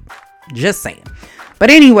relationship. Just saying. But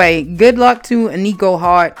anyway, good luck to Nico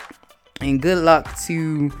Hart, and good luck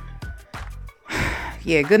to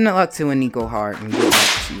Nico Hart, and good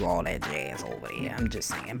luck to all that jazz over there. I'm just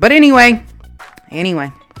saying. But anyway,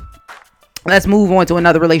 let's move on to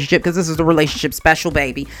another relationship, because this is the relationship special,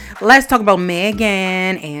 baby. Let's talk about Meghan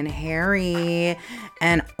and Harry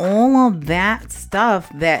and all of that stuff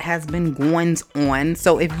that has been going on.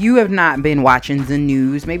 So if you have not been watching the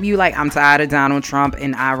news, maybe you like, I'm tired of Donald Trump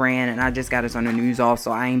and Iran, and I just got it on the news off, so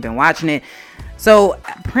I ain't been watching it. So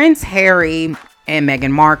Prince Harry and Meghan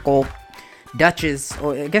Markle, Duchess,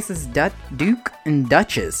 or I guess it's Duke and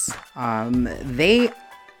Duchess, they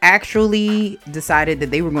actually decided that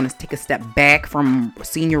they were going to take a step back from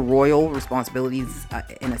senior royal responsibilities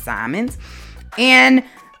and assignments, and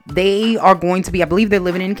they are going to be, I believe they're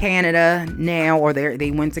living in Canada now, or they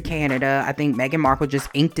went to Canada. I think Meghan Markle just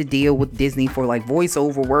inked a deal with Disney for like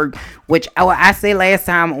voiceover work, which I said last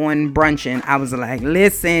time on Brunching, I was like,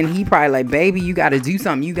 listen, he probably like, baby, you got to do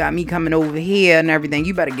something. You got me coming over here and everything.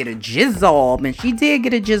 You better get a jizzab. And she did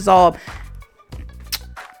get a jizzab.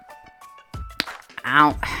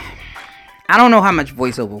 I don't know how much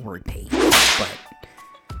voiceover work pays, but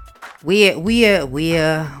we'll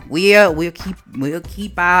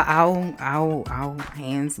keep our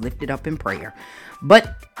hands lifted up in prayer.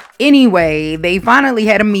 But anyway, they finally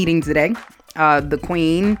had a meeting today. The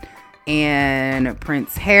Queen and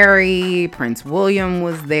Prince Harry, Prince William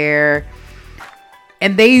was there,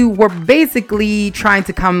 and they were basically trying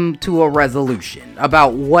to come to a resolution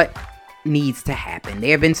about what needs to happen.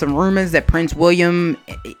 There have been some rumors that Prince William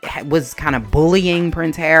was kind of bullying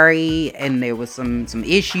Prince Harry, and there was some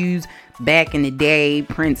issues back in the day.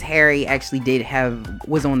 Prince Harry actually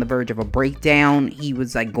was on the verge of a breakdown. He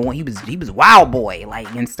was like he was a wild boy,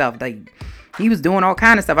 like, and stuff, like He was doing all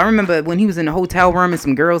kind of stuff. I remember when he was in the hotel room and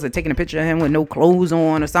some girls had taken a picture of him with no clothes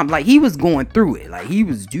on or something. Like, he was going through it. Like, he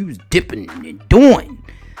was dipping and doing.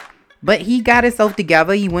 But he got himself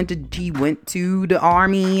together. He went to the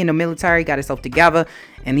army and the military, got himself together,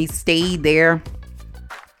 and he stayed there.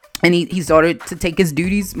 And he started to take his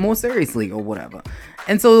duties more seriously or whatever.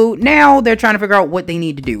 And so now they're trying to figure out what they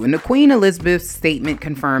need to do. And the Queen Elizabeth's statement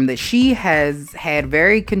confirmed that she has had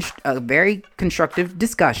very constructive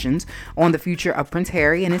discussions on the future of Prince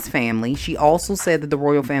Harry and his family. She also said that the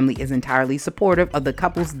royal family is entirely supportive of the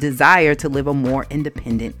couple's desire to live a more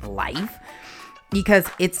independent life, because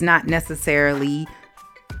it's not necessarily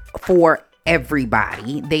for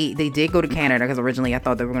everybody. They did go to Canada, because originally I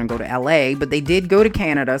thought they were going to go to LA, but they did go to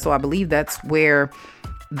Canada. So I believe that's where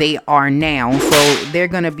they are now. So they're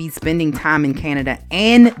going to be spending time in Canada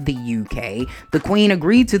and the UK. The Queen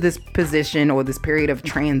agreed to this position, or this period of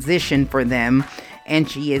transition for them, and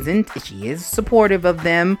she is supportive of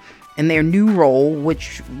them in their new role,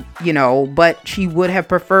 which, but she would have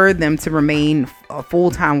preferred them to remain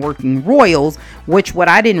full-time working royals, which what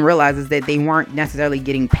I didn't realize is that they weren't necessarily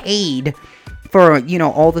getting paid for,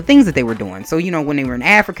 all the things that they were doing. So, when they were in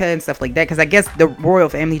Africa and stuff like that, because I guess the royal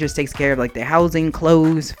family just takes care of like their housing,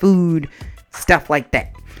 clothes, food, stuff like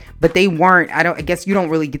that. But they weren't, I guess you don't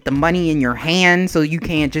really get the money in your hand, so you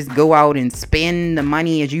can't just go out and spend the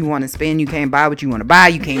money as you want to spend. You can't buy what you want to buy.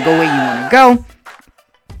 You can't go where you want to go,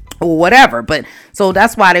 or whatever. But so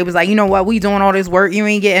that's why they was like, you know what, we doing all this work, you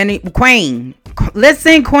ain't getting any. Queen,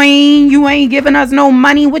 listen, Queen, you ain't giving us no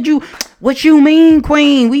money. What you mean,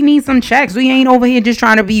 Queen? We need some checks. We ain't over here just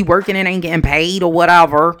trying to be working and ain't getting paid or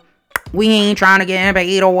whatever. We ain't trying to get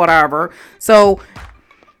paid or whatever. So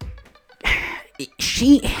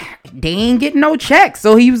they ain't getting no checks.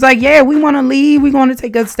 So he was like, yeah, we want to leave. We're going to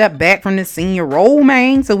take a step back from the senior role,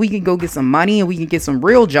 man, so we can go get some money and we can get some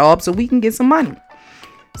real jobs so we can get some money.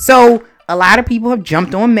 So a lot of people have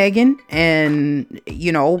jumped on Meghan and,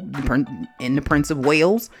 and the Prince of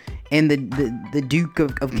Wales and the Duke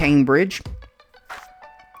of Cambridge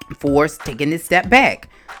for taking this step back.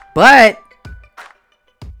 But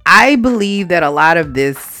I believe that a lot of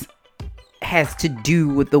this has to do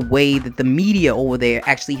with the way that the media over there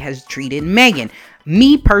actually has treated Meghan.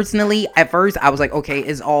 Me personally, at first I was like, okay,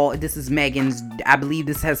 this is Meghan's. I believe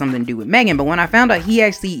this has something to do with Meghan. But when I found out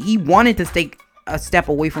he wanted to take a step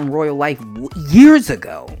away from royal life years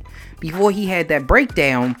ago, before he had that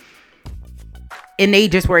breakdown, and they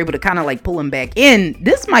just were able to kind of like pull him back in,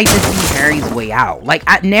 this might just be Harry's way out. Like,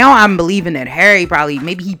 now I'm believing that Harry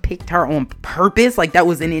maybe he picked her on purpose. Like, that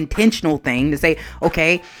was an intentional thing to say,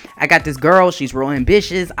 okay, I got this girl, she's real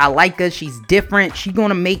ambitious, I like her, she's different, she's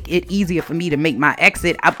gonna make it easier for me to make my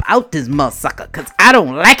exit out this mother sucker, because I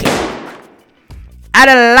don't like it. I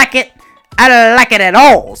don't like it at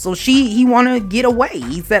all. So he want to get away.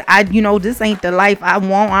 He said, this ain't the life I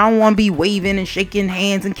want. I don't want to be waving and shaking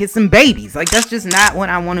hands and kissing babies. Like, that's just not what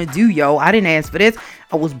I want to do, yo. I didn't ask for this.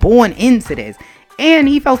 I was born into this. And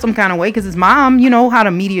he felt some kind of way because his mom, how the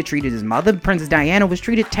media treated his mother. Princess Diana was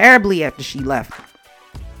treated terribly after she left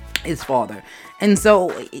his father. And so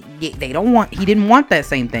he didn't want that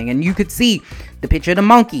same thing. And you could see the picture of the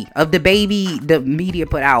monkey, of the baby, the media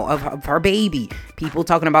put out of her baby. People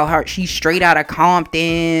talking about her, she's straight out of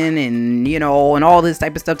Compton and, and all this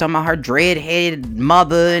type of stuff, talking about her dreadhead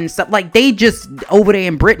mother and stuff. Like, they just over there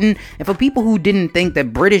in Britain. And for people who didn't think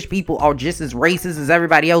that British people are just as racist as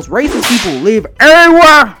everybody else, racist people live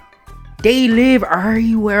everywhere. They live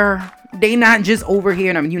everywhere. They not just over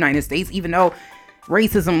here in the United States, even though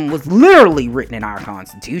racism was literally written in our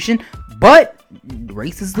Constitution, but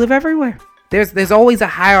racists live everywhere. There's always a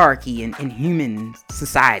hierarchy in human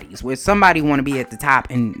societies where somebody want to be at the top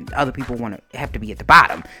and other people have to be at the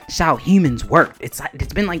bottom. It's how humans work. It's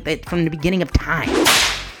been like that from the beginning of time.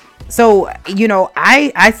 So,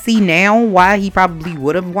 I see now why he probably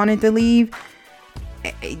would have wanted to leave.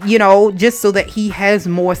 Just so that he has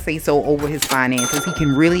more say-so over his finances. He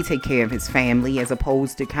can really take care of his family as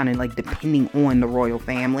opposed to kind of like depending on the royal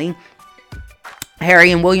family.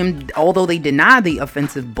 Harry and William, although they deny the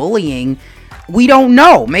offensive bullying, we don't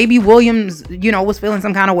know. Maybe Williams, was feeling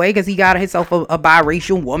some kind of way because he got himself a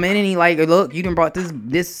biracial woman, and he like, look, you done brought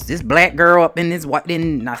this black girl up in this White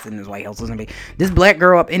House, this black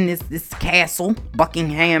girl up in this castle,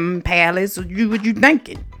 Buckingham Palace. What you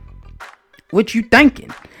thinking? What you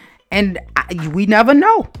thinking? And we never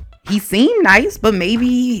know. He seemed nice, but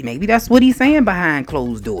maybe that's what he's saying behind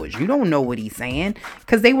closed doors. You don't know what he's saying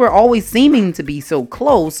because they were always seeming to be so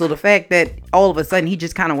close. So the fact that all of a sudden he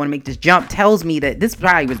just kind of want to make this jump tells me that this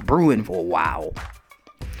probably was brewing for a while.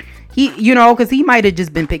 He, because he might have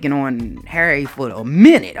just been picking on Harry for a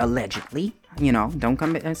minute, allegedly. Don't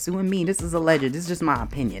come suing me. This is alleged. This is just my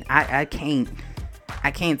opinion. I can't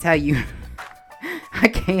tell you. I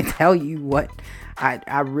can't tell you what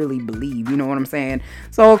I really believe. You know what I'm saying?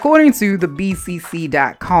 So according to the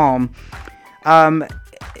BCC.com,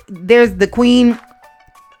 there's the Queen.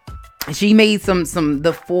 She made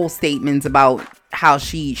the full statements about how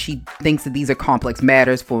she thinks that these are complex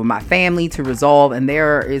matters for my family to resolve, and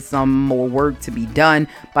there is some more work to be done,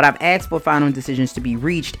 but I've asked for final decisions to be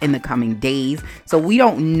reached in the coming days. So we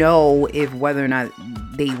don't know if whether or not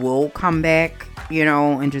they will come back,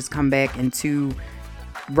 and just come back into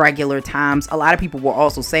regular times. A lot of people were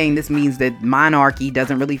also saying this means that monarchy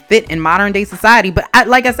doesn't really fit in modern day society, but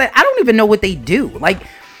like I said, I don't even know what they do.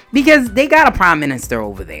 Because they got a prime minister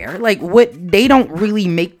over there. They don't really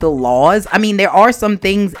make the laws. I mean, there are some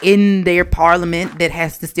things in their parliament that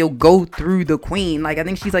has to still go through the Queen. I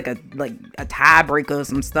think she's a tiebreaker or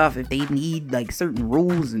some stuff if they need certain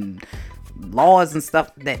rules and laws and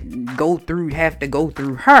stuff that have to go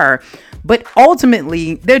through her. But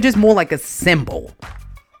ultimately, they're just more like a symbol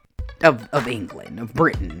of England, of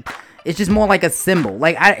Britain. It's just more like a symbol.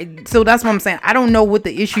 So that's what I'm saying. I don't know what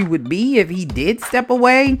the issue would be if he did step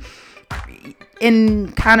away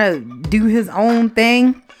and kind of do his own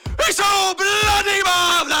thing. It's so bloody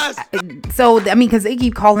marvelous. So, because they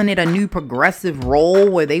keep calling it a new progressive role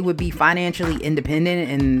where they would be financially independent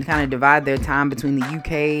and kind of divide their time between the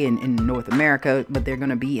UK and North America, but they're going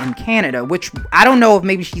to be in Canada, which I don't know if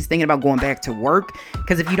maybe she's thinking about going back to work.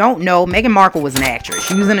 Because if you don't know, Meghan Markle was an actress.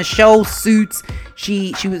 She was in a show, Suits.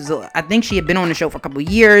 She was, I think she had been on the show for a couple of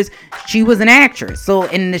years. She was an actress. So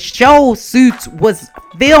in the show, Suits was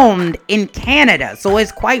filmed in Canada. So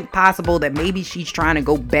it's quite possible that maybe she's trying to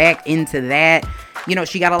go back into that.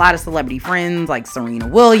 She got a lot of celebrity friends like Serena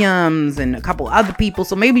Williams and a couple other people.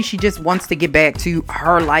 So maybe she just wants to get back to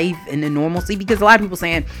her life and the normalcy, because a lot of people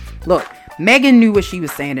saying, look, Meghan knew what she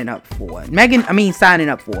was signing up for. And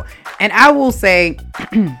I will say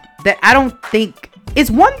that I don't think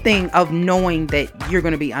it's one thing of knowing that you're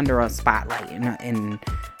going to be under a spotlight and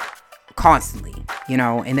constantly,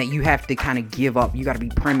 and that you have to kind of give up. You got to be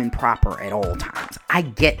prim and proper at all times. I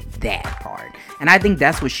get that part. And I think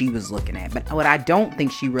that's what she was looking at. But what I don't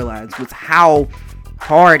think she realized was how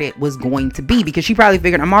hard it was going to be, because she probably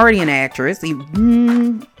figured, I'm already an actress. D-list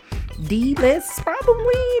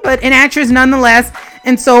probably, but an actress nonetheless.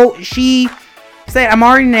 And so she said, I'm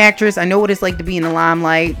already an actress. I know what it's like to be in the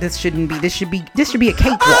limelight. This should be a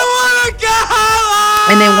cakewalk.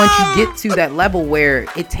 And then once you get to that level where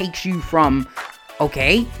it takes you from,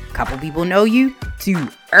 okay, a couple people know you, to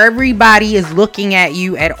everybody is looking at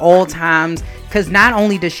you at all times. Because not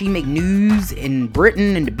only does she make news in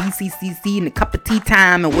Britain and the BCCC and the cup of tea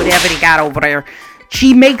time and whatever they got over there,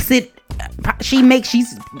 she's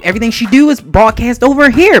everything she do is broadcast over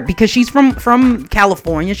here, because she's from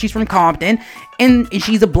California. She's from Compton, and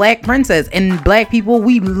she's a black princess, and black people,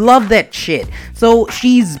 we love that shit. So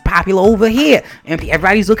she's popular over here, and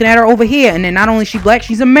everybody's looking at her over here. And then not only is she black,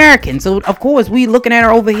 she's American, so of course we looking at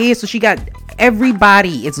her over here. So she got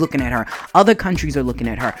everybody is looking at her. Other countries are looking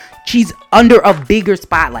at her. She's under a bigger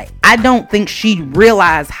spotlight. I don't think she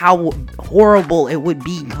realized how horrible it would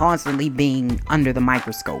be constantly being under the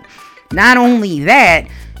microscope. Not only that,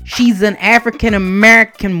 she's an African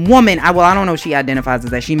American woman. I don't know if she identifies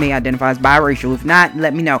as that. She may identify as biracial. If not,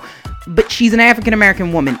 let me know. But she's an African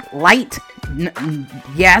American woman. Light,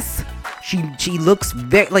 yes. She looks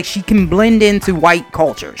very she can blend into white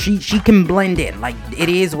culture. She can blend in. It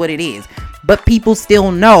is what it is. But people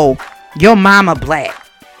still know your mama black.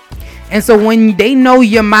 And so when they know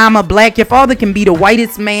your mama black, your father can be the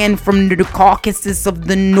whitest man from the Caucasus of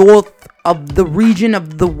the north of the region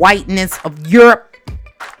of the whiteness of Europe.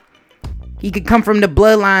 He could come from the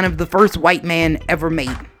bloodline of the first white man ever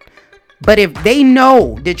made. But if they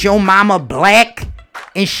know that your mama black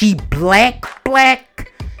and she black,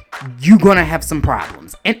 you're gonna have some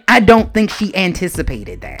problems. And I don't think she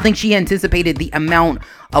anticipated that. I think she anticipated the amount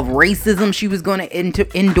of racism she was gonna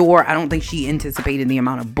endure. I don't think she anticipated the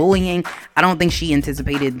amount of bullying. I don't think she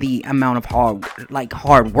anticipated the amount of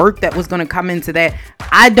hard work that was gonna come into that.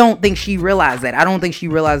 I don't think she realized that. I don't think she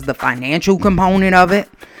realized the financial component of it.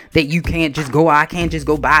 That you can't just go, I can't just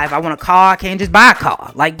go buy. If I want a car, I can't just buy a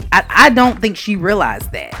car. I don't think she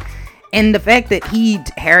realized that. And the fact that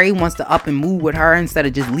Harry wants to up and move with her instead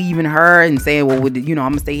of just leaving her and saying, well, I'm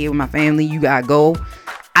going to stay here with my family. You got to go.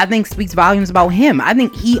 I think speaks volumes about him. I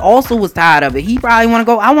think he also was tired of it. He probably want to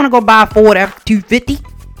go, I want to go buy a Ford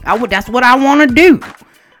F-250. That's what I want to do.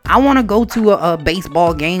 I want to go to a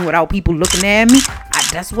baseball game without people looking at me.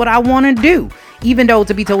 That's what I want to do. even though,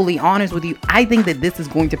 to be totally honest with you, I think that this is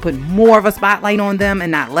going to put more of a spotlight on them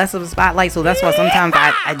and not less of a spotlight. So that's why sometimes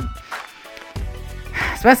I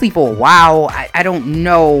especially for a while, I don't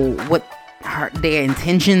know what their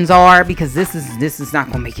intentions are, because this is not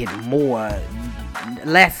gonna make it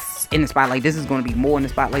less in the spotlight. This is going to be more in the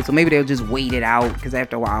spotlight. So maybe they'll just wait it out, because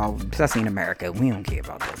after a while, especially in America, we don't care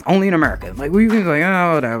about this. Only in America, like we can like,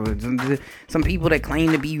 oh, whatever. Some people that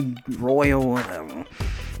claim to be royal, whatever.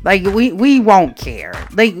 Like we won't care.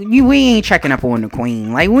 Like we ain't checking up on the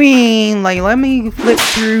queen. Like we ain't like, let me flip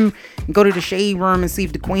through and go to the shade room and see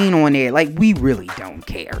if the queen on there. Like we really don't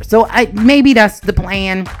care. So maybe that's the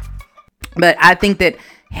plan. But I think that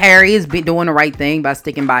Harry has been doing the right thing by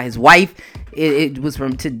sticking by his wife. It was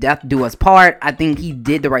from to death do us part. I think he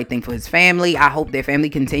did the right thing for his family. I hope their family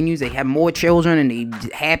continues. They have more children and they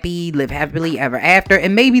live happily ever after.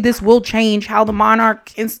 And maybe this will change how the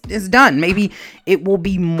monarch is done. Maybe it will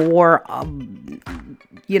be more,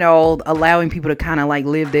 allowing people to kind of like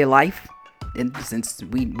live their life. And since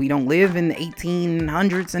we don't live in the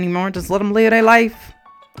 1800s anymore, just let them live their life.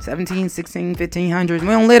 17, 16, 1500s. We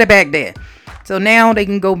don't live it back there. So now they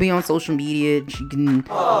can go be on social media. She can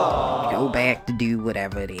go back to do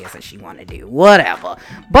whatever it is that she want to do. Whatever.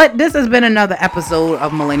 But this has been another episode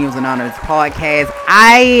of Millennials Anonymous podcast.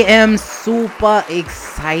 I am super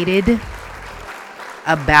excited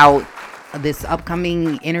about this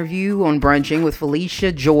upcoming interview on Brunching with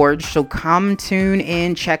Felicia George. So come tune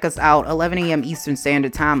in, check us out 11 a.m. Eastern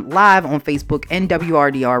Standard Time live on Facebook and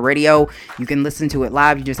WRDR Radio. You can listen to it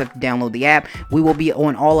live. You just have to download the app. We will be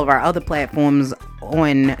on all of our other platforms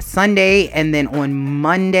on Sunday, and then on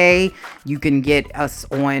Monday you can get us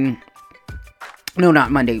on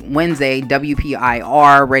Wednesday,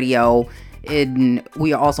 WPIR Radio.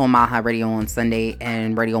 We are also on Mile High Radio on Sunday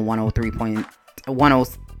and Radio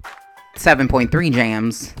 107.3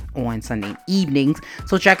 Jams on Sunday evenings.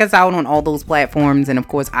 So check us out on all those platforms, and of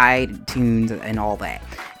course iTunes and all that.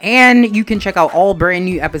 And you can check out all brand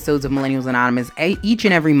new episodes of Millennials Anonymous. Each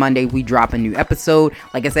and every Monday we drop a new episode.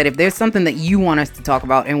 Like I said, if there's something that you want us to talk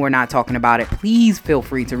about and we're not talking about it, please feel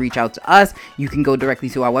free to reach out to us. You can go directly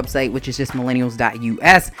to our website, which is just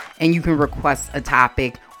millennials.us, and you can request a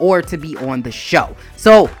topic or to be on the show.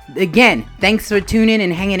 So again, thanks for tuning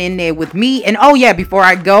and hanging in there with me. And oh yeah, before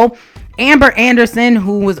I go, Amber Anderson,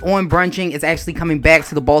 who was on Brunching, is actually coming back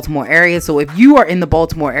to the Baltimore area. So if you are in the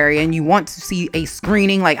Baltimore area and you want to see a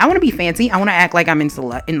screening, like I want to be fancy, I want to act like I'm in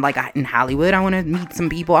Hollywood, I want to meet some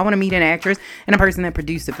people, I want to meet an actress and a person that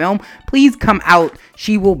produced the film, please come out.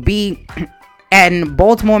 She will be in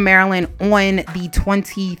Baltimore, Maryland on the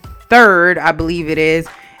 23rd, I believe it is,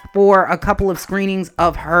 for a couple of screenings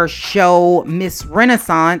of her show Miss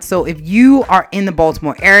Renaissance. So if you are in the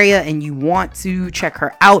Baltimore area and you want to check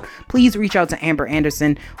her out, please reach out to Amber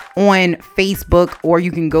Anderson on Facebook, or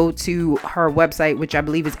you can go to her website, which I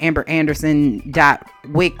believe is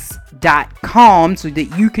amberanderson.wix.com, so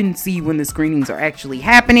that you can see when the screenings are actually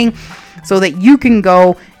happening, so that you can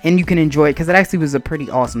go and you can enjoy it, because it actually was a pretty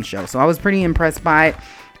awesome show. So I was pretty impressed by it.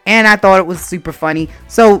 And I thought it was super funny.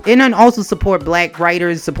 So, and then also support black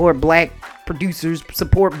writers, support black producers,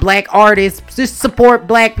 support black artists, just support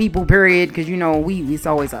black people, period. Because, it's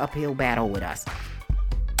always an uphill battle with us.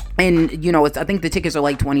 And, I think the tickets are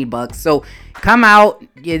like $20. So come out.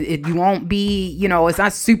 You won't be, it's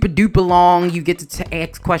not super duper long. You get to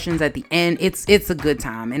ask questions at the end. It's a good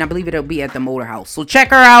time. And I believe it'll be at the Motor House. So check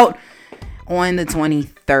her out on the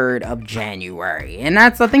 23rd of January. And I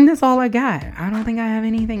think that's all I got. I don't think I have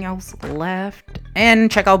anything else left.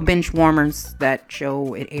 And check out Benchwarmers. That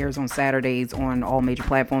show, it airs on Saturdays on all major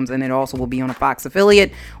platforms, and it also will be on a Fox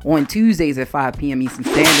affiliate on Tuesdays at 5 p.m. Eastern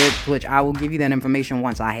Standard, which I will give you that information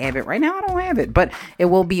once I have it. Right now I don't have it, but it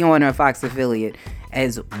will be on a Fox affiliate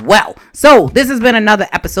as well. So this has been another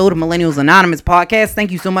episode of Millennials Anonymous podcast.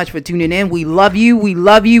 Thank you so much for tuning in. We love you. We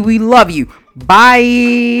love you. We love you.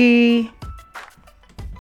 Bye.